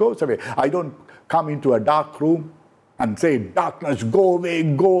 darkness goes away. I don't come into a dark room and say, darkness, go away,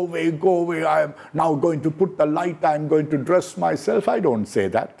 go away, go away. I am now going to put the light. I am going to dress myself. I don't say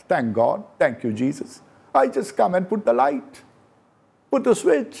that. Thank God. Thank you, Jesus. I just come and put the light. Put the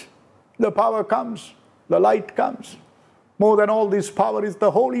switch. The power comes. The light comes. More than all this power is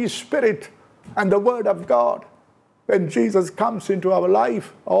the Holy Spirit and the Word of God. When Jesus comes into our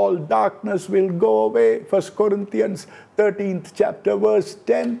life, all darkness will go away. 1 Corinthians 13th chapter, verse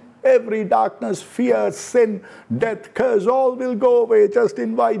 10. Every darkness, fear, sin, death, curse, all will go away. Just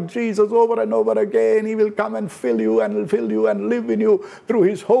invite Jesus over and over again. He will come and fill you and live in you through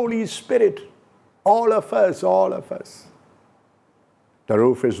His Holy Spirit. All of us, all of us. The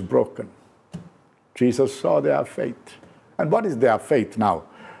roof is broken. Jesus saw their faith. And what is their faith now?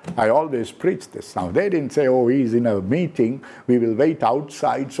 I always preach this now. They didn't say, oh, he's in a meeting, we will wait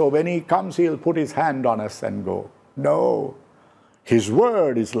outside, so when he comes, he'll put his hand on us and go. No. His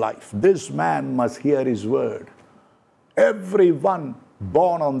word is life. This man must hear his word. Everyone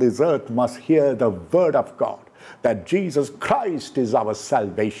born on this earth must hear the word of God, that Jesus Christ is our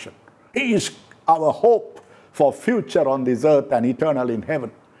salvation. He is our hope for future on this earth and eternal in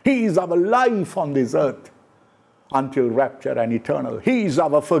heaven. He is our life on this earth until rapture and eternal. He is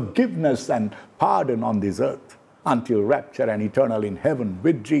our forgiveness and pardon on this earth until rapture and eternal in heaven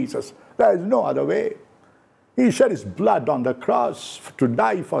with Jesus. There is no other way. He shed his blood on the cross to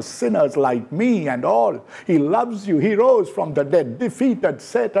die for sinners like me and all. He loves you. He rose from the dead, defeated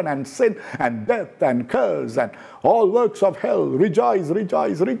Satan and sin and death and curse and all works of hell. Rejoice,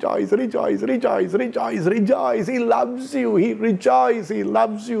 rejoice, rejoice, rejoice, rejoice, rejoice, rejoice. He loves you. He rejoices. He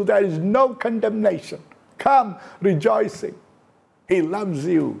loves you. There is no condemnation. Come rejoicing. He loves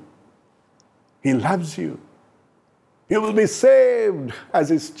you. He loves you. You will be saved as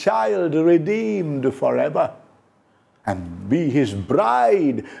his child, redeemed forever. And be his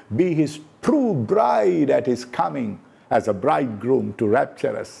bride, be his true bride at his coming as a bridegroom to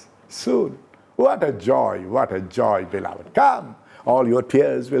rapture us soon. What a joy, beloved. Come, all your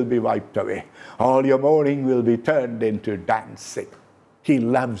tears will be wiped away. All your mourning will be turned into dancing. He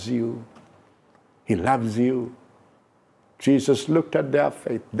loves you. He loves you. Jesus looked at their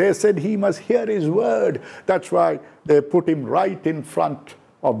faith. They said he must hear his word. That's why they put him right in front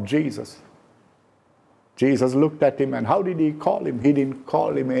of Jesus. Jesus looked at him, and how did he call him? He didn't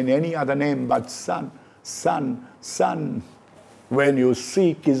call him in any other name but Son, Son, Son. When you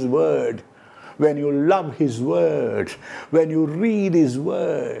seek his word, when you love his word, when you read his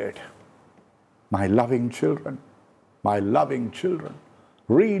word, my loving children,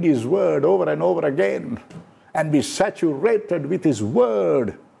 read his word over and over again and be saturated with his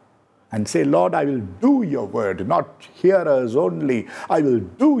word and say, Lord, I will do your word, not hearers only. I will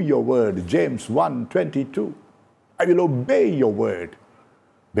do your word, James 1:22. I will obey your word.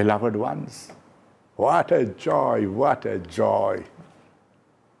 Beloved ones, what a joy, what a joy.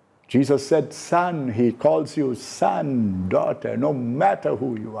 Jesus said, son, he calls you son, daughter, no matter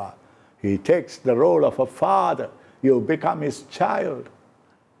who you are. He takes the role of a father. You become his child.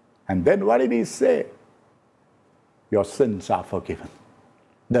 And then what did he say? Your sins are forgiven.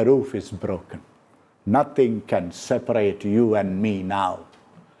 The roof is broken. Nothing can separate you and me now.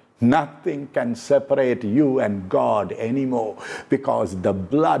 Nothing can separate you and God anymore, because the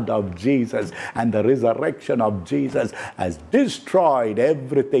blood of Jesus and the resurrection of Jesus has destroyed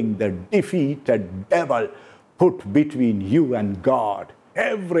everything the defeated devil put between you and God.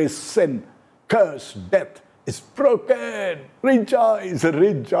 Every sin, curse, death is broken. Rejoice,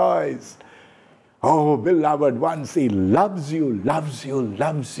 rejoice. Oh, beloved ones, he loves you, loves you,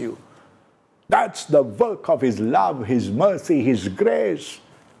 loves you. That's the work of his love, his mercy, his grace,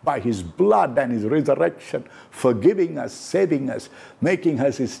 by his blood and his resurrection, forgiving us, saving us, making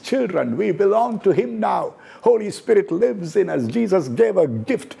us his children. We belong to him now. Holy Spirit lives in us. Jesus gave a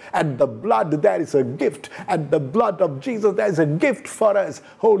gift. At the blood, there is a gift. At the blood of Jesus, there is a gift for us.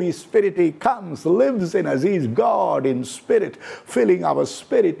 Holy Spirit, he comes, lives in us. He is God in spirit, filling our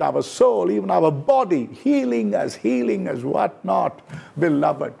spirit, our soul, even our body, healing us, what not,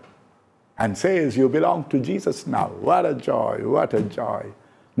 beloved. And says, you belong to Jesus now. What a joy, what a joy.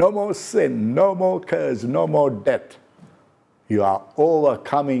 No more sin, no more curse, no more death. You are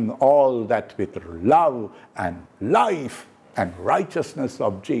overcoming all that with love and life and righteousness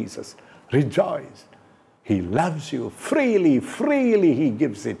of Jesus. Rejoice. He loves you freely, freely he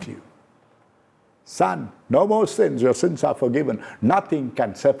gives it to you. Son, no more sins, your sins are forgiven. Nothing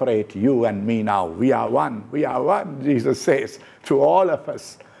can separate you and me now. We are one, Jesus says to all of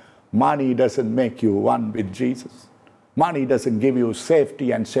us. Money doesn't make you one with Jesus. Money doesn't give you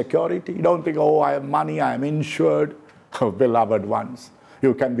safety and security. You don't think, oh, I have money, I am insured. Oh, beloved ones,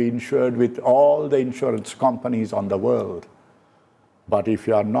 you can be insured with all the insurance companies on the world. But if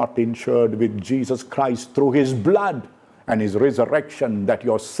you are not insured with Jesus Christ through his blood and his resurrection, that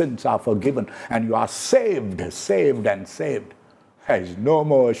your sins are forgiven and you are saved, saved and saved, there is no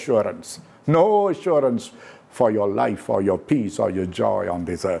more assurance. No assurance for your life or your peace or your joy on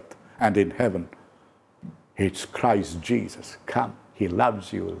this earth and in heaven. It's Christ Jesus. Come. He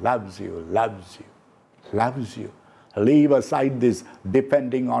loves you, loves you, loves you, loves you. Leave aside this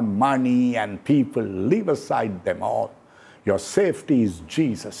depending on money and people. Leave aside them all. Your safety is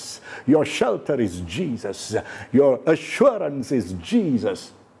Jesus. Your shelter is Jesus. Your assurance is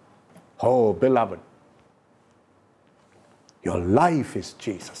Jesus. Oh, beloved, your life is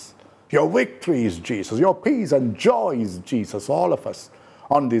Jesus. Your victory is Jesus. Your peace and joy is Jesus. All of us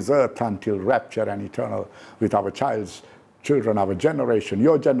on this earth until rapture and eternal with our children, our generation,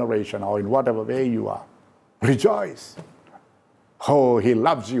 your generation, or in whatever way you are. Rejoice. Oh, he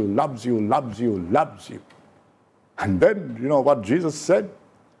loves you, loves you, loves you, loves you. And then, you know what Jesus said?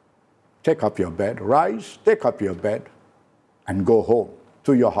 Take up your bed, rise, take up your bed, and go home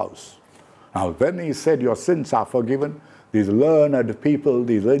to your house. Now, when he said your sins are forgiven, these learned people,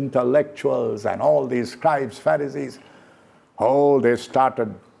 these intellectuals, and all these scribes, Pharisees, oh, they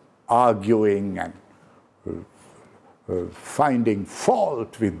started arguing and finding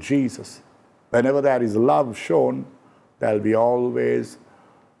fault with Jesus. Whenever there is love shown, there will be always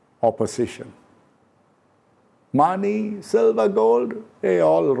opposition. Money, silver, gold, they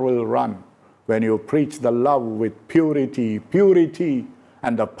all will run. When you preach the love with purity,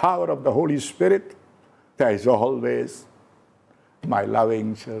 and the power of the Holy Spirit, there is always, my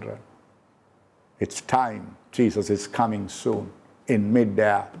loving children, it's time. Jesus is coming soon in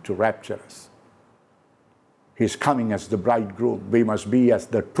mid-air to rapture us. He's coming as the bridegroom. We must be as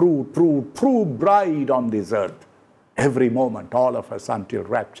the true bride on this earth. Every moment, all of us, until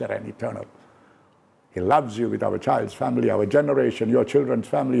rapture and eternal. He loves you with our child's family, our generation, your children's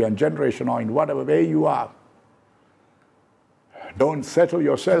family and generation, or in whatever way you are. Don't settle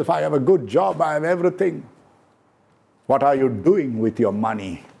yourself. I have a good job. I have everything. What are you doing with your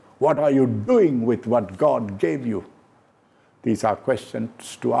money? What are you doing with what God gave you? These are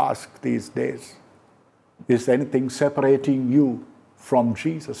questions to ask these days. Is anything separating you from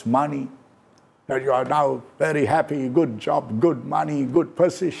Jesus? Money? That you are now very happy, good job, good money, good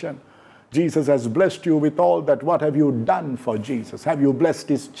position. Jesus has blessed you with all that. What have you done for Jesus? Have you blessed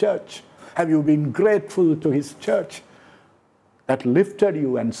his church? Have you been grateful to his church that lifted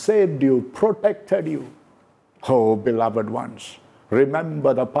you and saved you, protected you? Oh, beloved ones,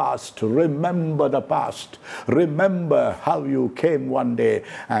 remember the past. Remember the past. Remember how you came one day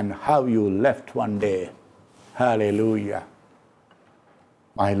and how you left one day. Hallelujah.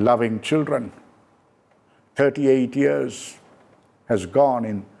 My loving children, 38 years has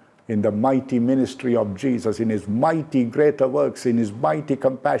gone in the mighty ministry of Jesus, in his mighty greater works, in his mighty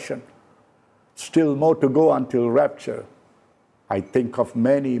compassion. Still more to go until rapture. I think of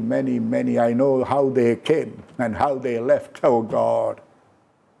many, many, many. I know how they came and how they left, oh God.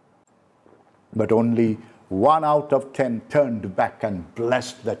 But only 1 out of 10 turned back and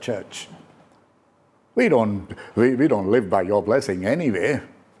blessed the church. We don't live by your blessing anyway.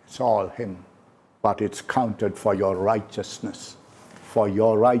 It's all him. But it's counted for your righteousness. For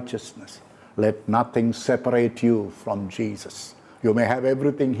your righteousness. Let nothing separate you from Jesus. You may have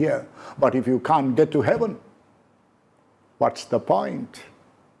everything here, but if you can't get to heaven, what's the point?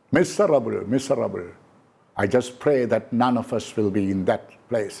 Miserable, miserable. I just pray that none of us will be in that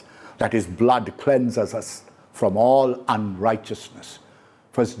place, that his blood cleanses us from all unrighteousness.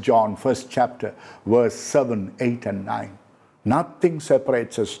 1 John, 1st chapter, verse 7, 8, and 9. Nothing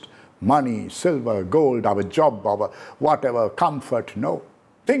separates us. Money, silver, gold, our job, our whatever, comfort, no.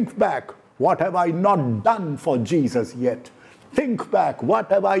 Think back, what have I not done for Jesus yet? Think back, what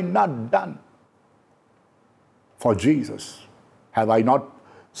have I not done for Jesus? Have I not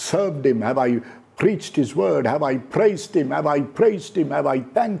served him? Have I preached his word? Have I praised him? Have I praised him? Have I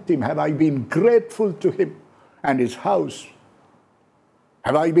thanked him? Have I been grateful to him and his house?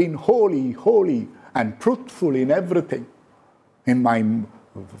 Have I been holy and truthful in everything? In my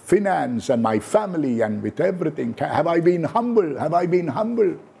finance and my family and with everything. Have I been humble? Have I been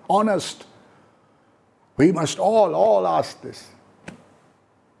humble? Honest? We must all ask this.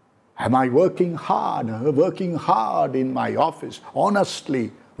 Am I working hard in my office,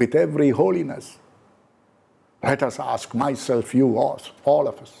 honestly, with every holiness? Let us ask myself, you, all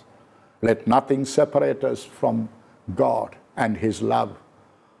of us. Let nothing separate us from God and his love.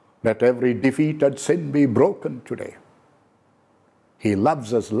 Let every defeated sin be broken today. He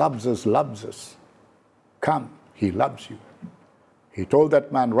loves us, loves us, loves us. Come, he loves you. He told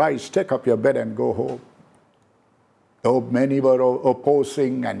that man, rise, take up your bed and go home. Though many were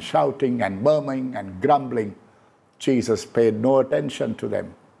opposing and shouting and murmuring and grumbling, Jesus paid no attention to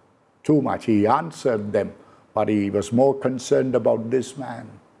them too much. He answered them, but he was more concerned about this man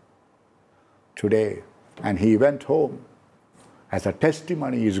today. And he went home as a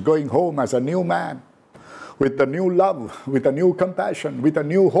testimony. He's going home as a new man, with a new love, with a new compassion, with a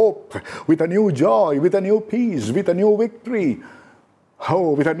new hope, with a new joy, with a new peace, with a new victory,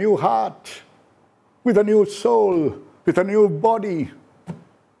 with a new heart, with a new soul, with a new body.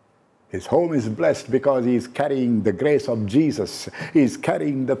 His home is blessed because he is carrying the grace of Jesus. He is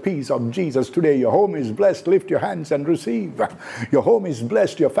carrying the peace of Jesus. Today, your home is blessed. Lift your hands and receive. Your home is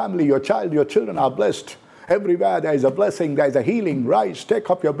blessed. Your family, your child, your children are blessed. Everywhere there is a blessing, there is a healing. Rise, take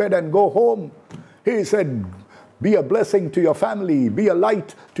up your bed and go home. He said, be a blessing to your family. Be a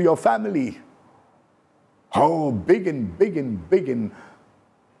light to your family. Oh, begin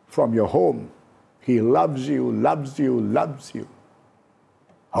from your home. He loves you, loves you, loves you.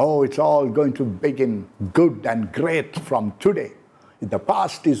 Oh, it's all going to begin good and great from today. The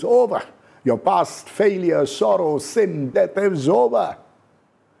past is over. Your past failure, sorrow, sin, death is over.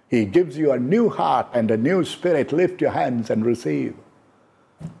 He gives you a new heart and a new spirit. Lift your hands and receive.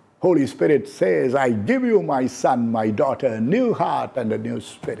 Holy Spirit says, I give you, my son, my daughter, a new heart and a new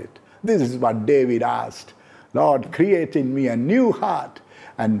spirit. This is what David asked. Lord, create in me a new heart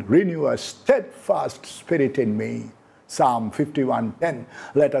and renew a steadfast spirit in me. Psalm 51:10.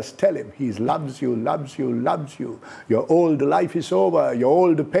 Let us tell him he loves you, loves you, loves you. Your old life is over. Your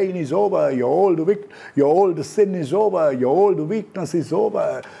old pain is over. Your old sin is over. Your old weakness is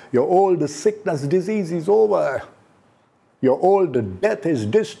over. Your old sickness, disease is over. Your old death is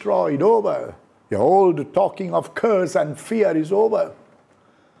destroyed, over. Your old talking of curse and fear is over.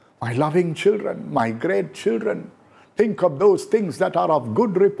 My loving children, my great children, think of those things that are of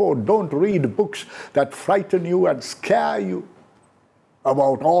good report. Don't read books that frighten you and scare you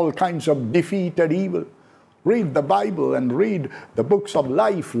about all kinds of defeated evil. Read the Bible and read the books of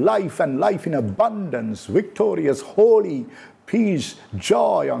life, life and life in abundance, victorious, holy, peace,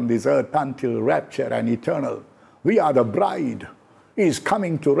 joy on this earth until rapture and eternal. We are the bride. He is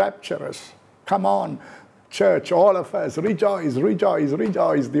coming to rapture us. Come on, church, all of us, rejoice, rejoice,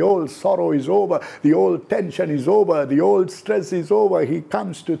 rejoice. The old sorrow is over. The old tension is over. The old stress is over. He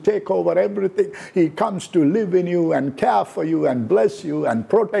comes to take over everything. He comes to live in you and care for you and bless you and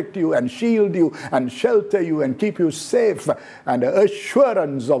protect you and shield you and shelter you and keep you safe, and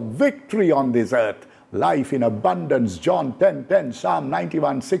assurance of victory on this earth. Life in abundance, John 10:10, Psalm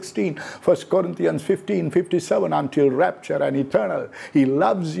 91:16, 1 Corinthians 15:57, until rapture and eternal. He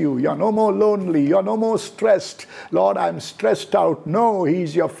loves you. You're no more lonely. You're no more stressed. Lord, I'm stressed out. No,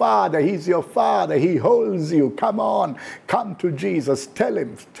 he's your Father. He's your Father. He holds you. Come on. Come to Jesus. Tell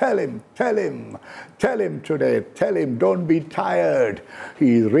him, tell him, tell him. Tell him today. Tell him, don't be tired.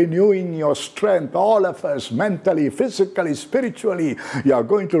 He's renewing your strength. All of us, mentally, physically, spiritually. You're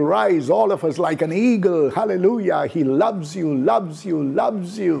going to rise, all of us, like an eagle. Hallelujah. He loves you, loves you,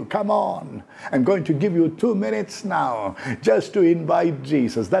 loves you. Come on. I'm going to give you 2 minutes now just to invite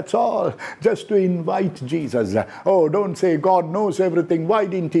Jesus. That's all. Just to invite Jesus. Oh, don't say God knows everything. Why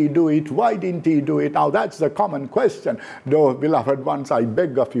didn't he do it? Why didn't he do it? Now, that's the common question. Though, beloved ones, I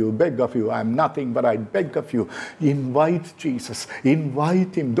beg of you, I'm nothing, but I beg of you, invite Jesus.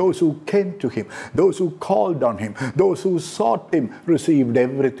 Invite him. Those who came to him, those who called on him, those who sought him, received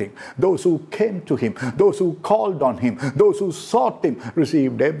everything. Those who came to him, those who called on him, those who sought him,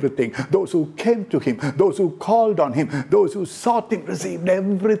 received everything. Those who came to him, those who called on him, those who sought him, received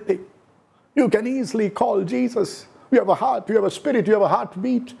everything. You can easily call Jesus. You have a heart, you have a spirit, you have a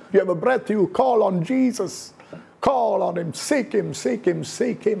heartbeat, you have a breath, you call on Jesus. Call on him, seek him, seek him,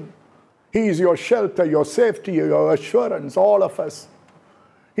 seek him. He is your shelter, your safety, your assurance, all of us.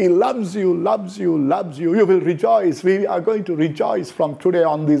 He loves you, loves you, loves you. You will rejoice. We are going to rejoice from today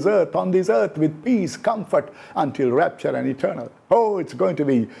on this earth with peace, comfort, until rapture and eternal. Oh, it's going to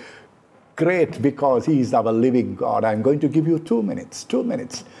be great because he is our living God. I'm going to give you 2 minutes, 2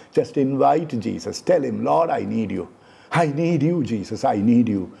 minutes. Just invite Jesus. Tell him, Lord, I need you. I need you, Jesus. I need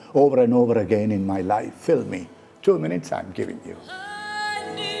you over and over again in my life. Fill me. 2 minutes I'm giving you.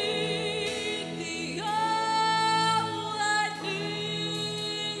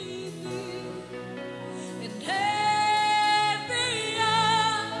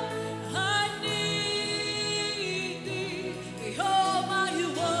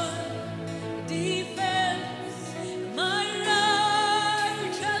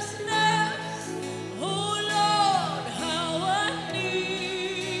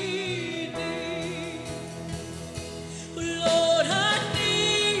 Lord,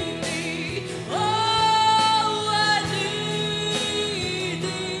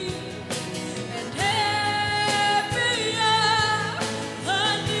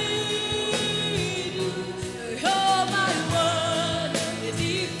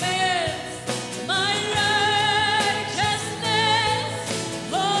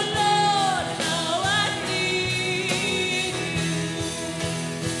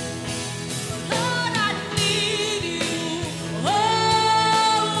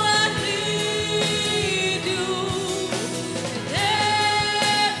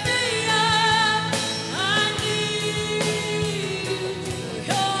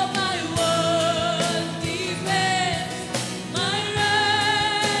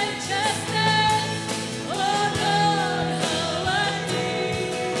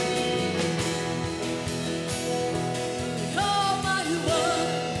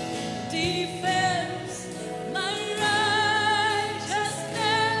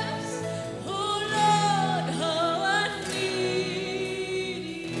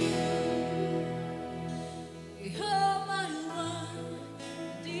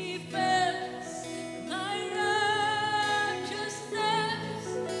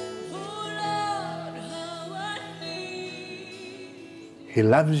 He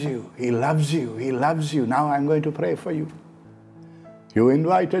loves you. He loves you. He loves you. Now I'm going to pray for you. You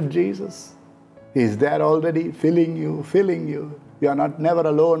invited Jesus. He's there already, filling you, filling you. You are never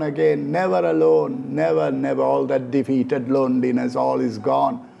alone again. Never alone. Never, never. All that defeated loneliness, all is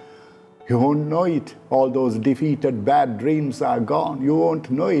gone. You won't know it. All those defeated bad dreams are gone. You won't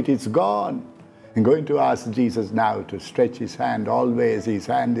know it. It's gone. I'm going to ask Jesus now to stretch his hand always. His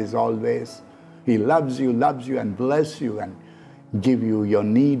hand is always. He loves you and bless you and give you your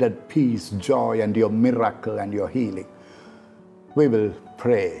needed peace, joy, and your miracle and your healing. We will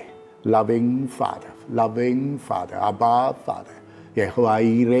pray. Loving Father, Abba Father, Yehovah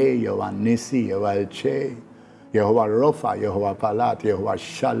Ire, Yehovah Nissi, Yehovah El-Che, Yehovah Rofa, Yehovah Palat, Yehovah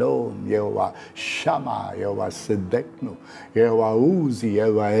Shalom, Yehovah Shammah, Yehovah Sedeknu, Yehovah Uzi,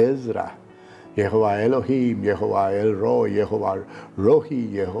 Yehovah Ezra, Yehovah Elohim, Yehovah El Roi, Yehovah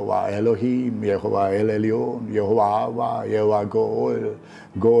Rohi, Yehovah Elohim, Yehovah El Elyon, Yehovah Ava, Yehovah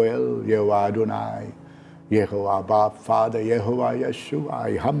Goel, Yehovah Adonai, Yehovah Abba, Father, Yehovah Yeshua,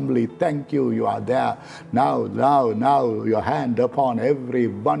 I humbly thank you. You are there. Now, your hand upon every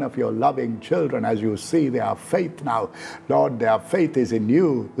one of your loving children as you see their faith now. Lord, their faith is in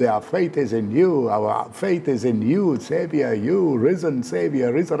you. Their faith is in you. Our faith is in you, Savior, you, risen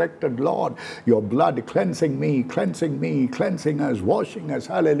Savior, resurrected Lord. Your blood cleansing me, cleansing us, washing us.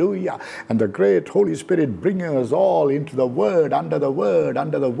 Hallelujah. And the great Holy Spirit bringing us all into the Word, under the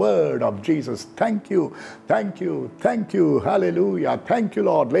Word of Jesus. Thank you. Thank you, hallelujah. Thank you,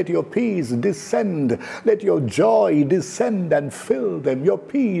 Lord. Let your peace descend. Let your joy descend and fill them. Your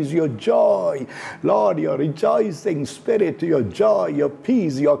peace, your joy. Lord, your rejoicing spirit, your joy, your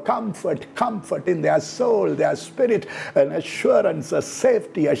peace, your comfort in their soul, their spirit, an assurance, a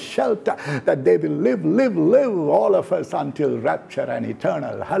safety, a shelter, that they will live, all of us until rapture and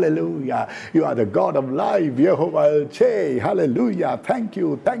eternal. Hallelujah. You are the God of life, Yehovah El-Che. Hallelujah. Thank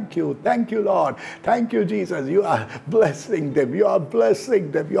you, Lord. Thank you, Jesus. You are blessing them. You are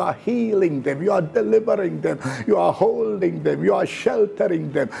blessing them. You are healing them. You are delivering them. You are holding them. You are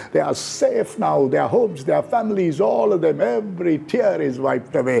sheltering them. They are safe now. Their homes, their families, all of them. Every tear is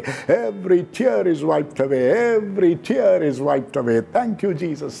wiped away. Every tear is wiped away. Every tear is wiped away. Thank you,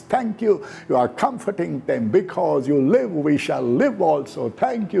 Jesus. Thank you. You are comforting them. Because you live, we shall live also.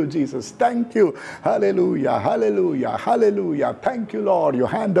 Thank you, Jesus. Thank you. Hallelujah. Hallelujah. Hallelujah. Thank you, Lord. Your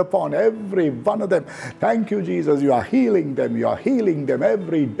hand upon every one of them. Thank you, Jesus. You are healing them. You are healing them.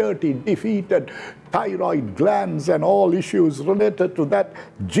 Every dirty, defeated thyroid glands and all issues related to that.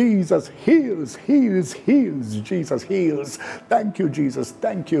 Jesus heals. Jesus heals. Thank you, Jesus.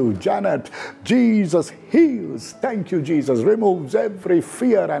 Thank you, Janet. Jesus heals. Thank you, Jesus. Removes every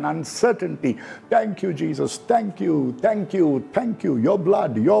fear and uncertainty. Thank you, Jesus. Thank you. Your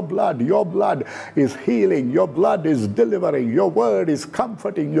blood is healing. Your blood is delivering. Your word is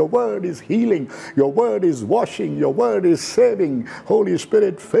comforting. Your word is healing. Your word is washing. Your word is saving. Holy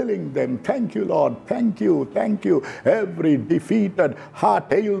Spirit filling them. Thank you, Lord. Thank you. Every defeated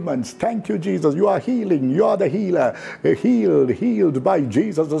heart ailments. Thank you, Jesus. You are healing. You are the healer. Healed by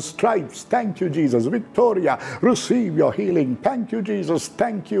Jesus' stripes. Thank you, Jesus. Victoria, receive your healing. Thank you, Jesus.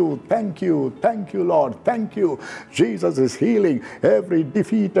 Thank you, Lord. Thank you. Jesus is healing every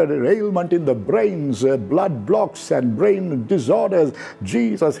defeated ailment in the brains, blood blocks and brain disorders.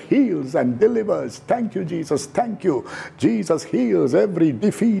 Jesus heals and delivers. Thank you, Jesus. Thank you. Jesus heals every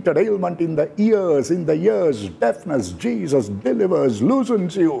defeated ailment in the ears, deafness. Jesus delivers,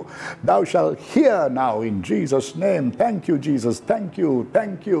 loosens you. Thou shalt hear now in Jesus' name. Thank you, Jesus. Thank you,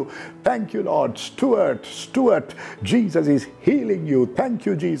 Lord. Stuart, Jesus is healing you. Thank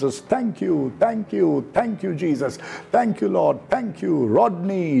you, Jesus. Thank you, Jesus. Thank you, Lord. Thank you,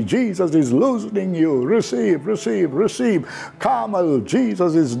 Rodney. Jesus is loosening you. Receive. Carmel,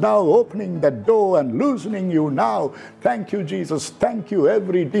 Jesus is now opening the door and loosening you now. Thank you, Jesus. Thank you.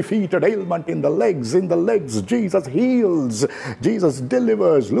 Every defeated ailment in the legs, Jesus heals. Jesus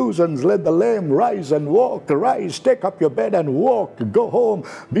delivers, loosens. Let the lame rise and walk. Rise, take up your bed and walk. Go home.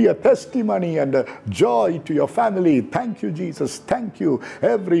 Be a testimony and a joy to your family. Thank you, Jesus. Thank you.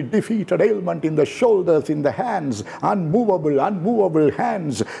 Every defeated ailment in the shoulders, in the hands, unmovable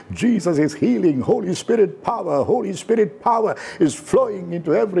hands. Jesus is healing. Holy Spirit power is flowing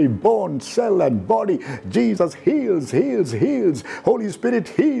into every bone, cell, and body. Jesus heals, heals, heals. Holy Spirit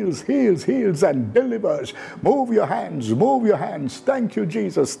heals, heals, heals, and delivers. Move your hands, move your hands. Thank you,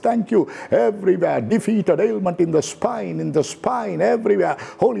 Jesus. Thank you. Everywhere, defeated ailment in the spine, everywhere.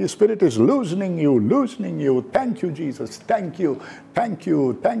 Holy Spirit is loosening you, loosening you. Thank you, Jesus. Thank you. Thank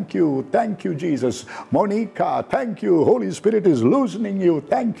you, thank you, thank you, Jesus. Monica, thank you. Holy Spirit is loosening you.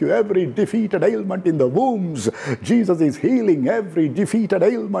 Thank you. Every defeated ailment in the wombs, Jesus is healing. Every defeated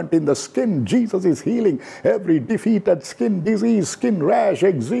ailment in the skin, Jesus is healing. Every defeated skin disease, skin rash,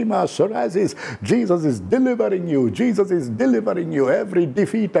 eczema, psoriasis, Jesus is delivering you. Jesus is delivering you. Every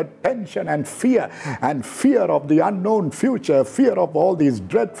defeated tension and fear of the unknown future, fear of all these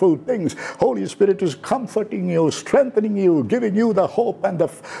dreadful things, Holy Spirit is comforting you, strengthening you, giving you the hope and the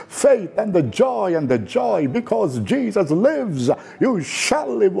faith and the joy, because Jesus lives, you shall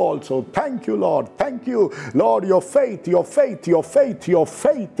live also. Thank you, Lord. Thank you, Lord, your faith into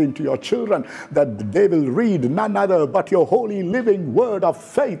your children, that they will read none other but your holy living word of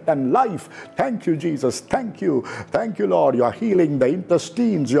faith and life. Thank you, Jesus. Thank you. Thank you, Lord. You are healing the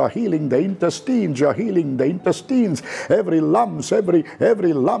intestines. You are healing the intestines. You are healing the intestines. Every lumps, every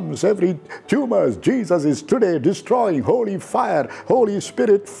tumors, Jesus is today destroying. Holy fire, Holy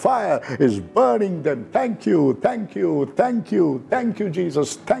Spirit fire is burning them. Thank you, thank you, thank you, thank you,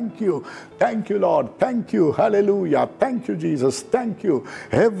 Jesus. Thank you, Lord. Thank you, hallelujah. Thank you, Jesus. Thank you.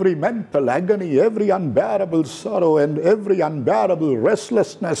 Every mental agony, every unbearable sorrow, and every unbearable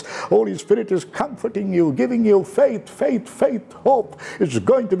restlessness, Holy Spirit is comforting you, giving you faith, hope. It's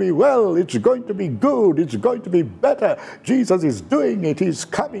going to be well. It's going to be good. It's going to be better. Jesus is doing it. He's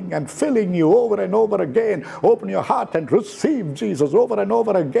coming and filling you over and over again. Open your heart and receive Jesus over and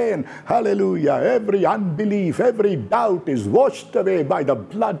over again. Hallelujah. Every unbelief, every doubt is washed away by the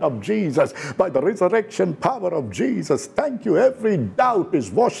blood of Jesus, by the resurrection power of Jesus. Thank you. Every doubt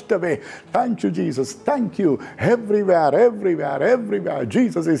is washed away. Thank you, Jesus. Thank you. Everywhere.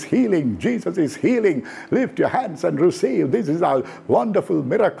 Jesus is healing. Jesus is healing. Lift your hands and receive. This is our wonderful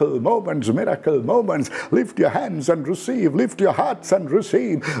miracle moments. Lift your hands and receive. Lift your hearts and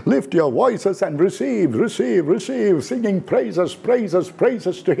receive. Lift your voices and receive. Singing praises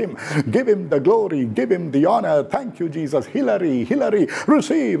to Him. Give Him the glory. Give Him the honor. Thank you, Jesus. Hillary.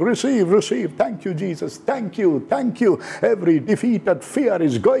 Receive. Thank you, Jesus. Thank you. Every defeated fear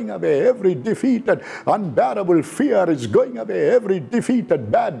is going away. Every defeated unbearable fear is going away. Every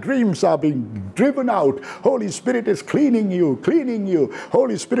defeated bad dreams are being driven out. Holy Spirit is cleaning you.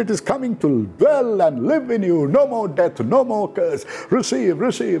 Holy Spirit is coming to dwell and live in you. No more death, no more curse. Receive.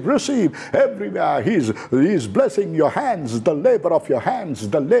 Everywhere He is blessing your hands, the labor of your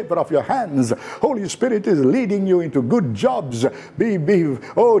hands. Holy Spirit is leading you into good jobs. Be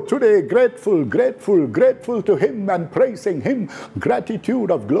today grateful to Him and praising Him.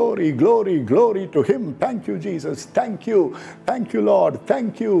 Gratitude of glory to Him. Thank you, Jesus. Thank you, Lord.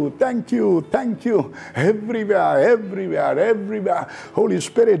 Thank you. Everywhere. Holy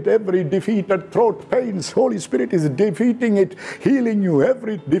Spirit, every defeated throat pains, Holy Spirit is defeating it, healing you.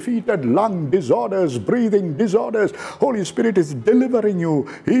 Every defeated lung disorders, breathing disorders, Holy Spirit is delivering you.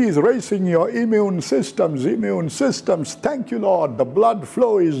 He is raising your immune systems. Thank you, Lord. The blood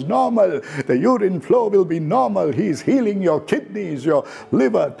flow is normal. The urine flow will be normal. He is healing your kidneys, your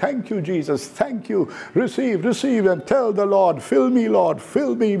liver. Thank you, Jesus. Thank you. Receive and tell the Lord, fill me, Lord.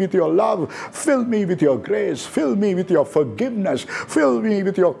 Fill me with your love. Fill me with your grace. Fill me with your forgiveness. Fill me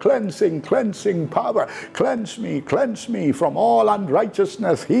with your cleansing power. Cleanse me from all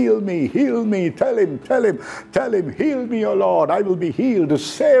unrighteousness. Heal me. Tell him, heal me, O Lord. I will be healed.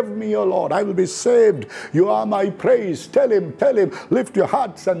 Save me, O Lord. I will be saved. You are my praise. Tell him. Lift your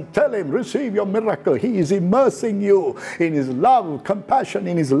hearts and tell him. Receive your miracle. He is immersing you in His love, compassion,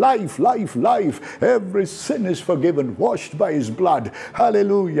 in His life. Every sin is forgiven, washed by His blood.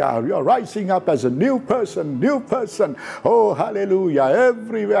 Hallelujah. You are rising up as a new person. Oh, hallelujah.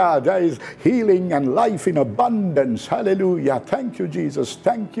 Everywhere there is healing and life in abundance. Hallelujah. Thank you, Jesus.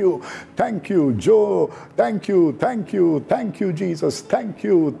 Thank you, Joe. Thank you, Jesus. Thank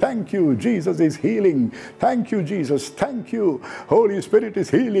you. Jesus is healing. Thank you, Jesus. Thank you. Holy Spirit is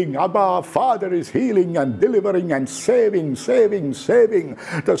healing. Abba, Father is healing and delivering and saving.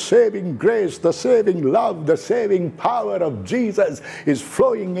 The saving grace, the saving love, the saving power of Jesus is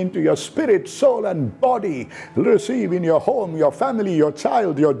flowing into your spirit, soul, and body. Receive in your home, your family, your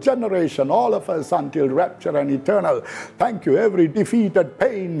child, your generation, all of us until rapture and eternal. Thank you. Every defeated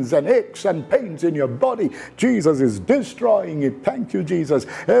pains and aches and pains in your body, Jesus is destroying it. Thank you, Jesus.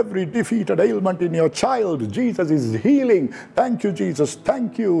 Every defeated ailment in your child, Jesus is healing. Thank you, Jesus.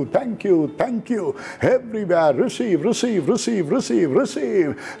 Thank you. Everywhere, receive.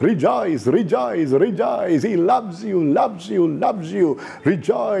 Rejoice Rejoice, rejoice, rejoice. He loves you, loves you, loves you.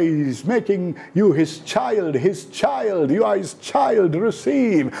 Rejoice, making you his child, his child. You are his child,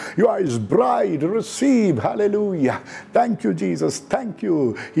 receive. You are his bride, receive. Hallelujah. Thank you, Jesus. Thank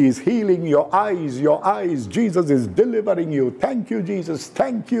you. He is healing your eyes, your eyes. Jesus is delivering you. Thank you, Jesus.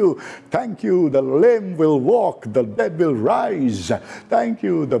 Thank you. Thank you. The lame will walk, the dead will rise. Thank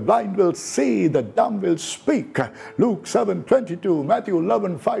you. The blind will see, the dumb will speak. Luke 7:22, Matthew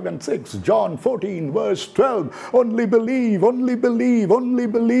 11:5 and 6, John 14 verse 12. Only believe, only believe, only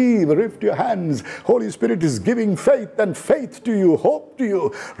believe. Lift your hands. Holy Spirit is giving faith and faith to you, hope to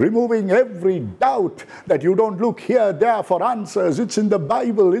you, removing every doubt that you don't look here, there for answers. It's in the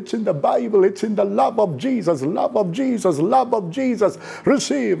Bible, it's in the Bible, it's in the love of Jesus, love of Jesus, love of Jesus.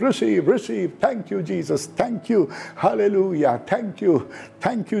 Receive, receive, receive. Thank you, Jesus. Thank you. Hallelujah. Thank you.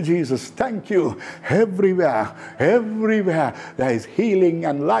 Thank you, Jesus. Thank you. Everywhere, everywhere there is healing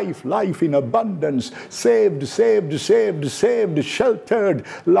and life, life in abundance. Saved, saved, saved, saved, sheltered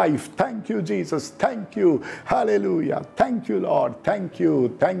life. Thank you, Jesus. Thank you. Hallelujah. Thank you, Lord. Thank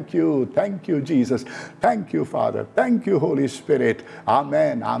you. Thank you. Thank you, Jesus. Thank you, Father. Thank you, Holy Spirit.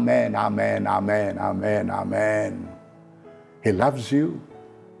 Amen. Amen. Amen. Amen. Amen. Amen. He loves you.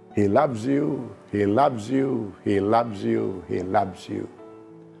 He loves you. He loves you. He loves you. He loves you.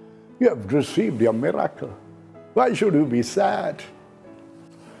 You have received your miracle. Why should you be sad?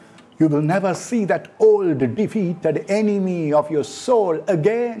 You will never see that old defeated enemy of your soul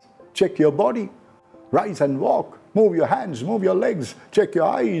again. Check your body. Rise and walk. Move your hands, move your legs. Check your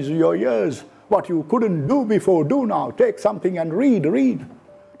eyes, your ears. What you couldn't do before, do now. Take something and read, read.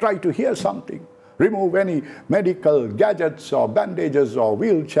 Try to hear something. Remove any medical gadgets or bandages or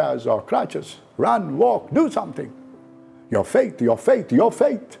wheelchairs or crutches. Run, walk, do something. Your faith, your faith, your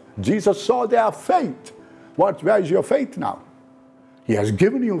faith. Jesus saw their faith. Where is your faith now? He has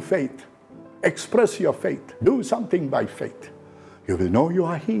given you faith. Express your faith. Do something by faith. You will know you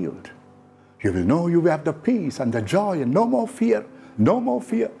are healed. You will know you have the peace and the joy and no more fear. No more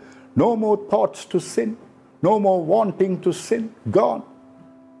fear. No more thoughts to sin. No more wanting to sin. Gone.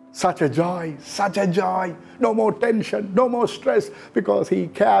 Such a joy, such a joy. No more tension, no more stress, because He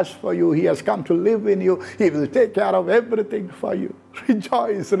cares for you. He has come to live in you. He will take care of everything for you.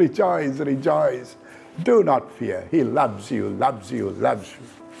 Rejoice, rejoice, rejoice. Do not fear. He loves you, loves you, loves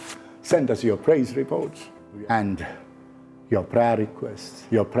you. Send us your praise reports and your prayer requests.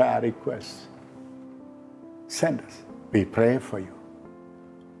 Your prayer requests. Send us. We pray for you.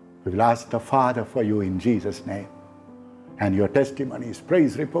 We will ask the Father for you in Jesus' name. And your testimonies,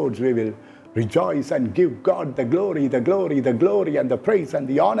 praise reports, we will rejoice and give God the glory, the glory, the glory, and the praise and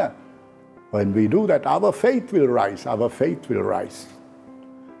the honor. When we do that, our faith will rise. Our faith will rise.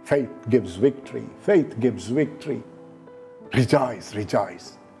 Faith gives victory. Faith gives victory. Rejoice,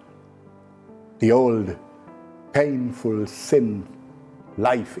 rejoice. The old painful sin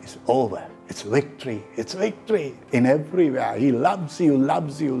life is over. It's victory. It's victory in everywhere. He loves you,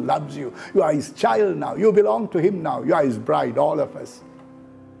 loves you, loves you. You are His child now. You belong to Him now. You are His bride, all of us.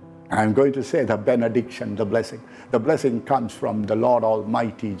 I'm going to say the benediction, the blessing. The blessing comes from the Lord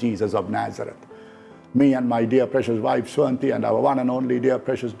Almighty, Jesus of Nazareth. Me and my dear precious wife, Swanti, and our one and only dear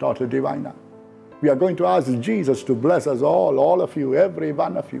precious daughter, Divina. We are going to ask Jesus to bless us all of you, every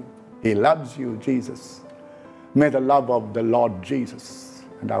one of you. He loves you, Jesus. May the love of the Lord Jesus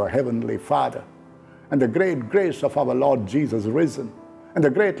and our Heavenly Father, and the great grace of our Lord Jesus risen, and the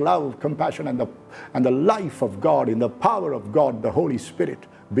great love, compassion, and the life of God, in the power of God, the Holy Spirit,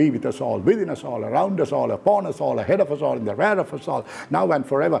 be with us all, within us all, around us all, upon us all, ahead of us all, in the rear of us all, now and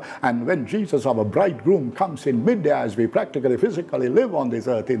forever. And when Jesus, our bridegroom, comes in midday, as we practically, physically live on this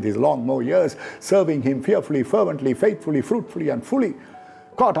earth in these long more years, serving Him fearfully, fervently, faithfully, fruitfully, and fully,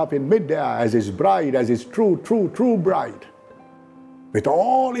 caught up in midday as His bride, as His true bride, with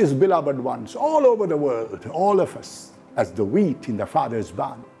all His beloved ones all over the world, all of us, as the wheat in the Father's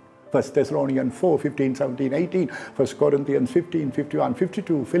barn. 1 Thessalonians 4, 15, 17, 18, 1 Corinthians 15, 51,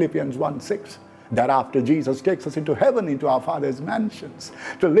 52, Philippians 1, 6. Thereafter Jesus takes us into heaven, into our Father's mansions,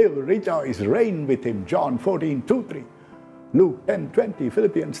 to live, rejoice, reign with Him. John 14, 2, 3. Luke 10, 20,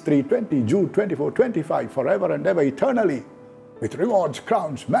 Philippians 3, 20, Jude 24, 25, forever and ever, eternally, with rewards,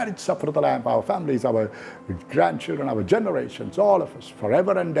 crowns, marriage supper of the Lamb, our families, our grandchildren, our generations, all of us,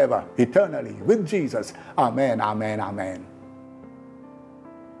 forever and ever, eternally, with Jesus. Amen, amen, amen.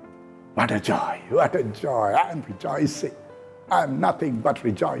 What a joy, what a joy. I'm rejoicing. I'm nothing but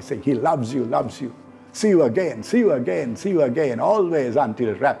rejoicing. He loves you, loves you. See you again, see you again, see you again, always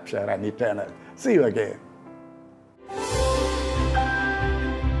until rapture and eternal. See you again.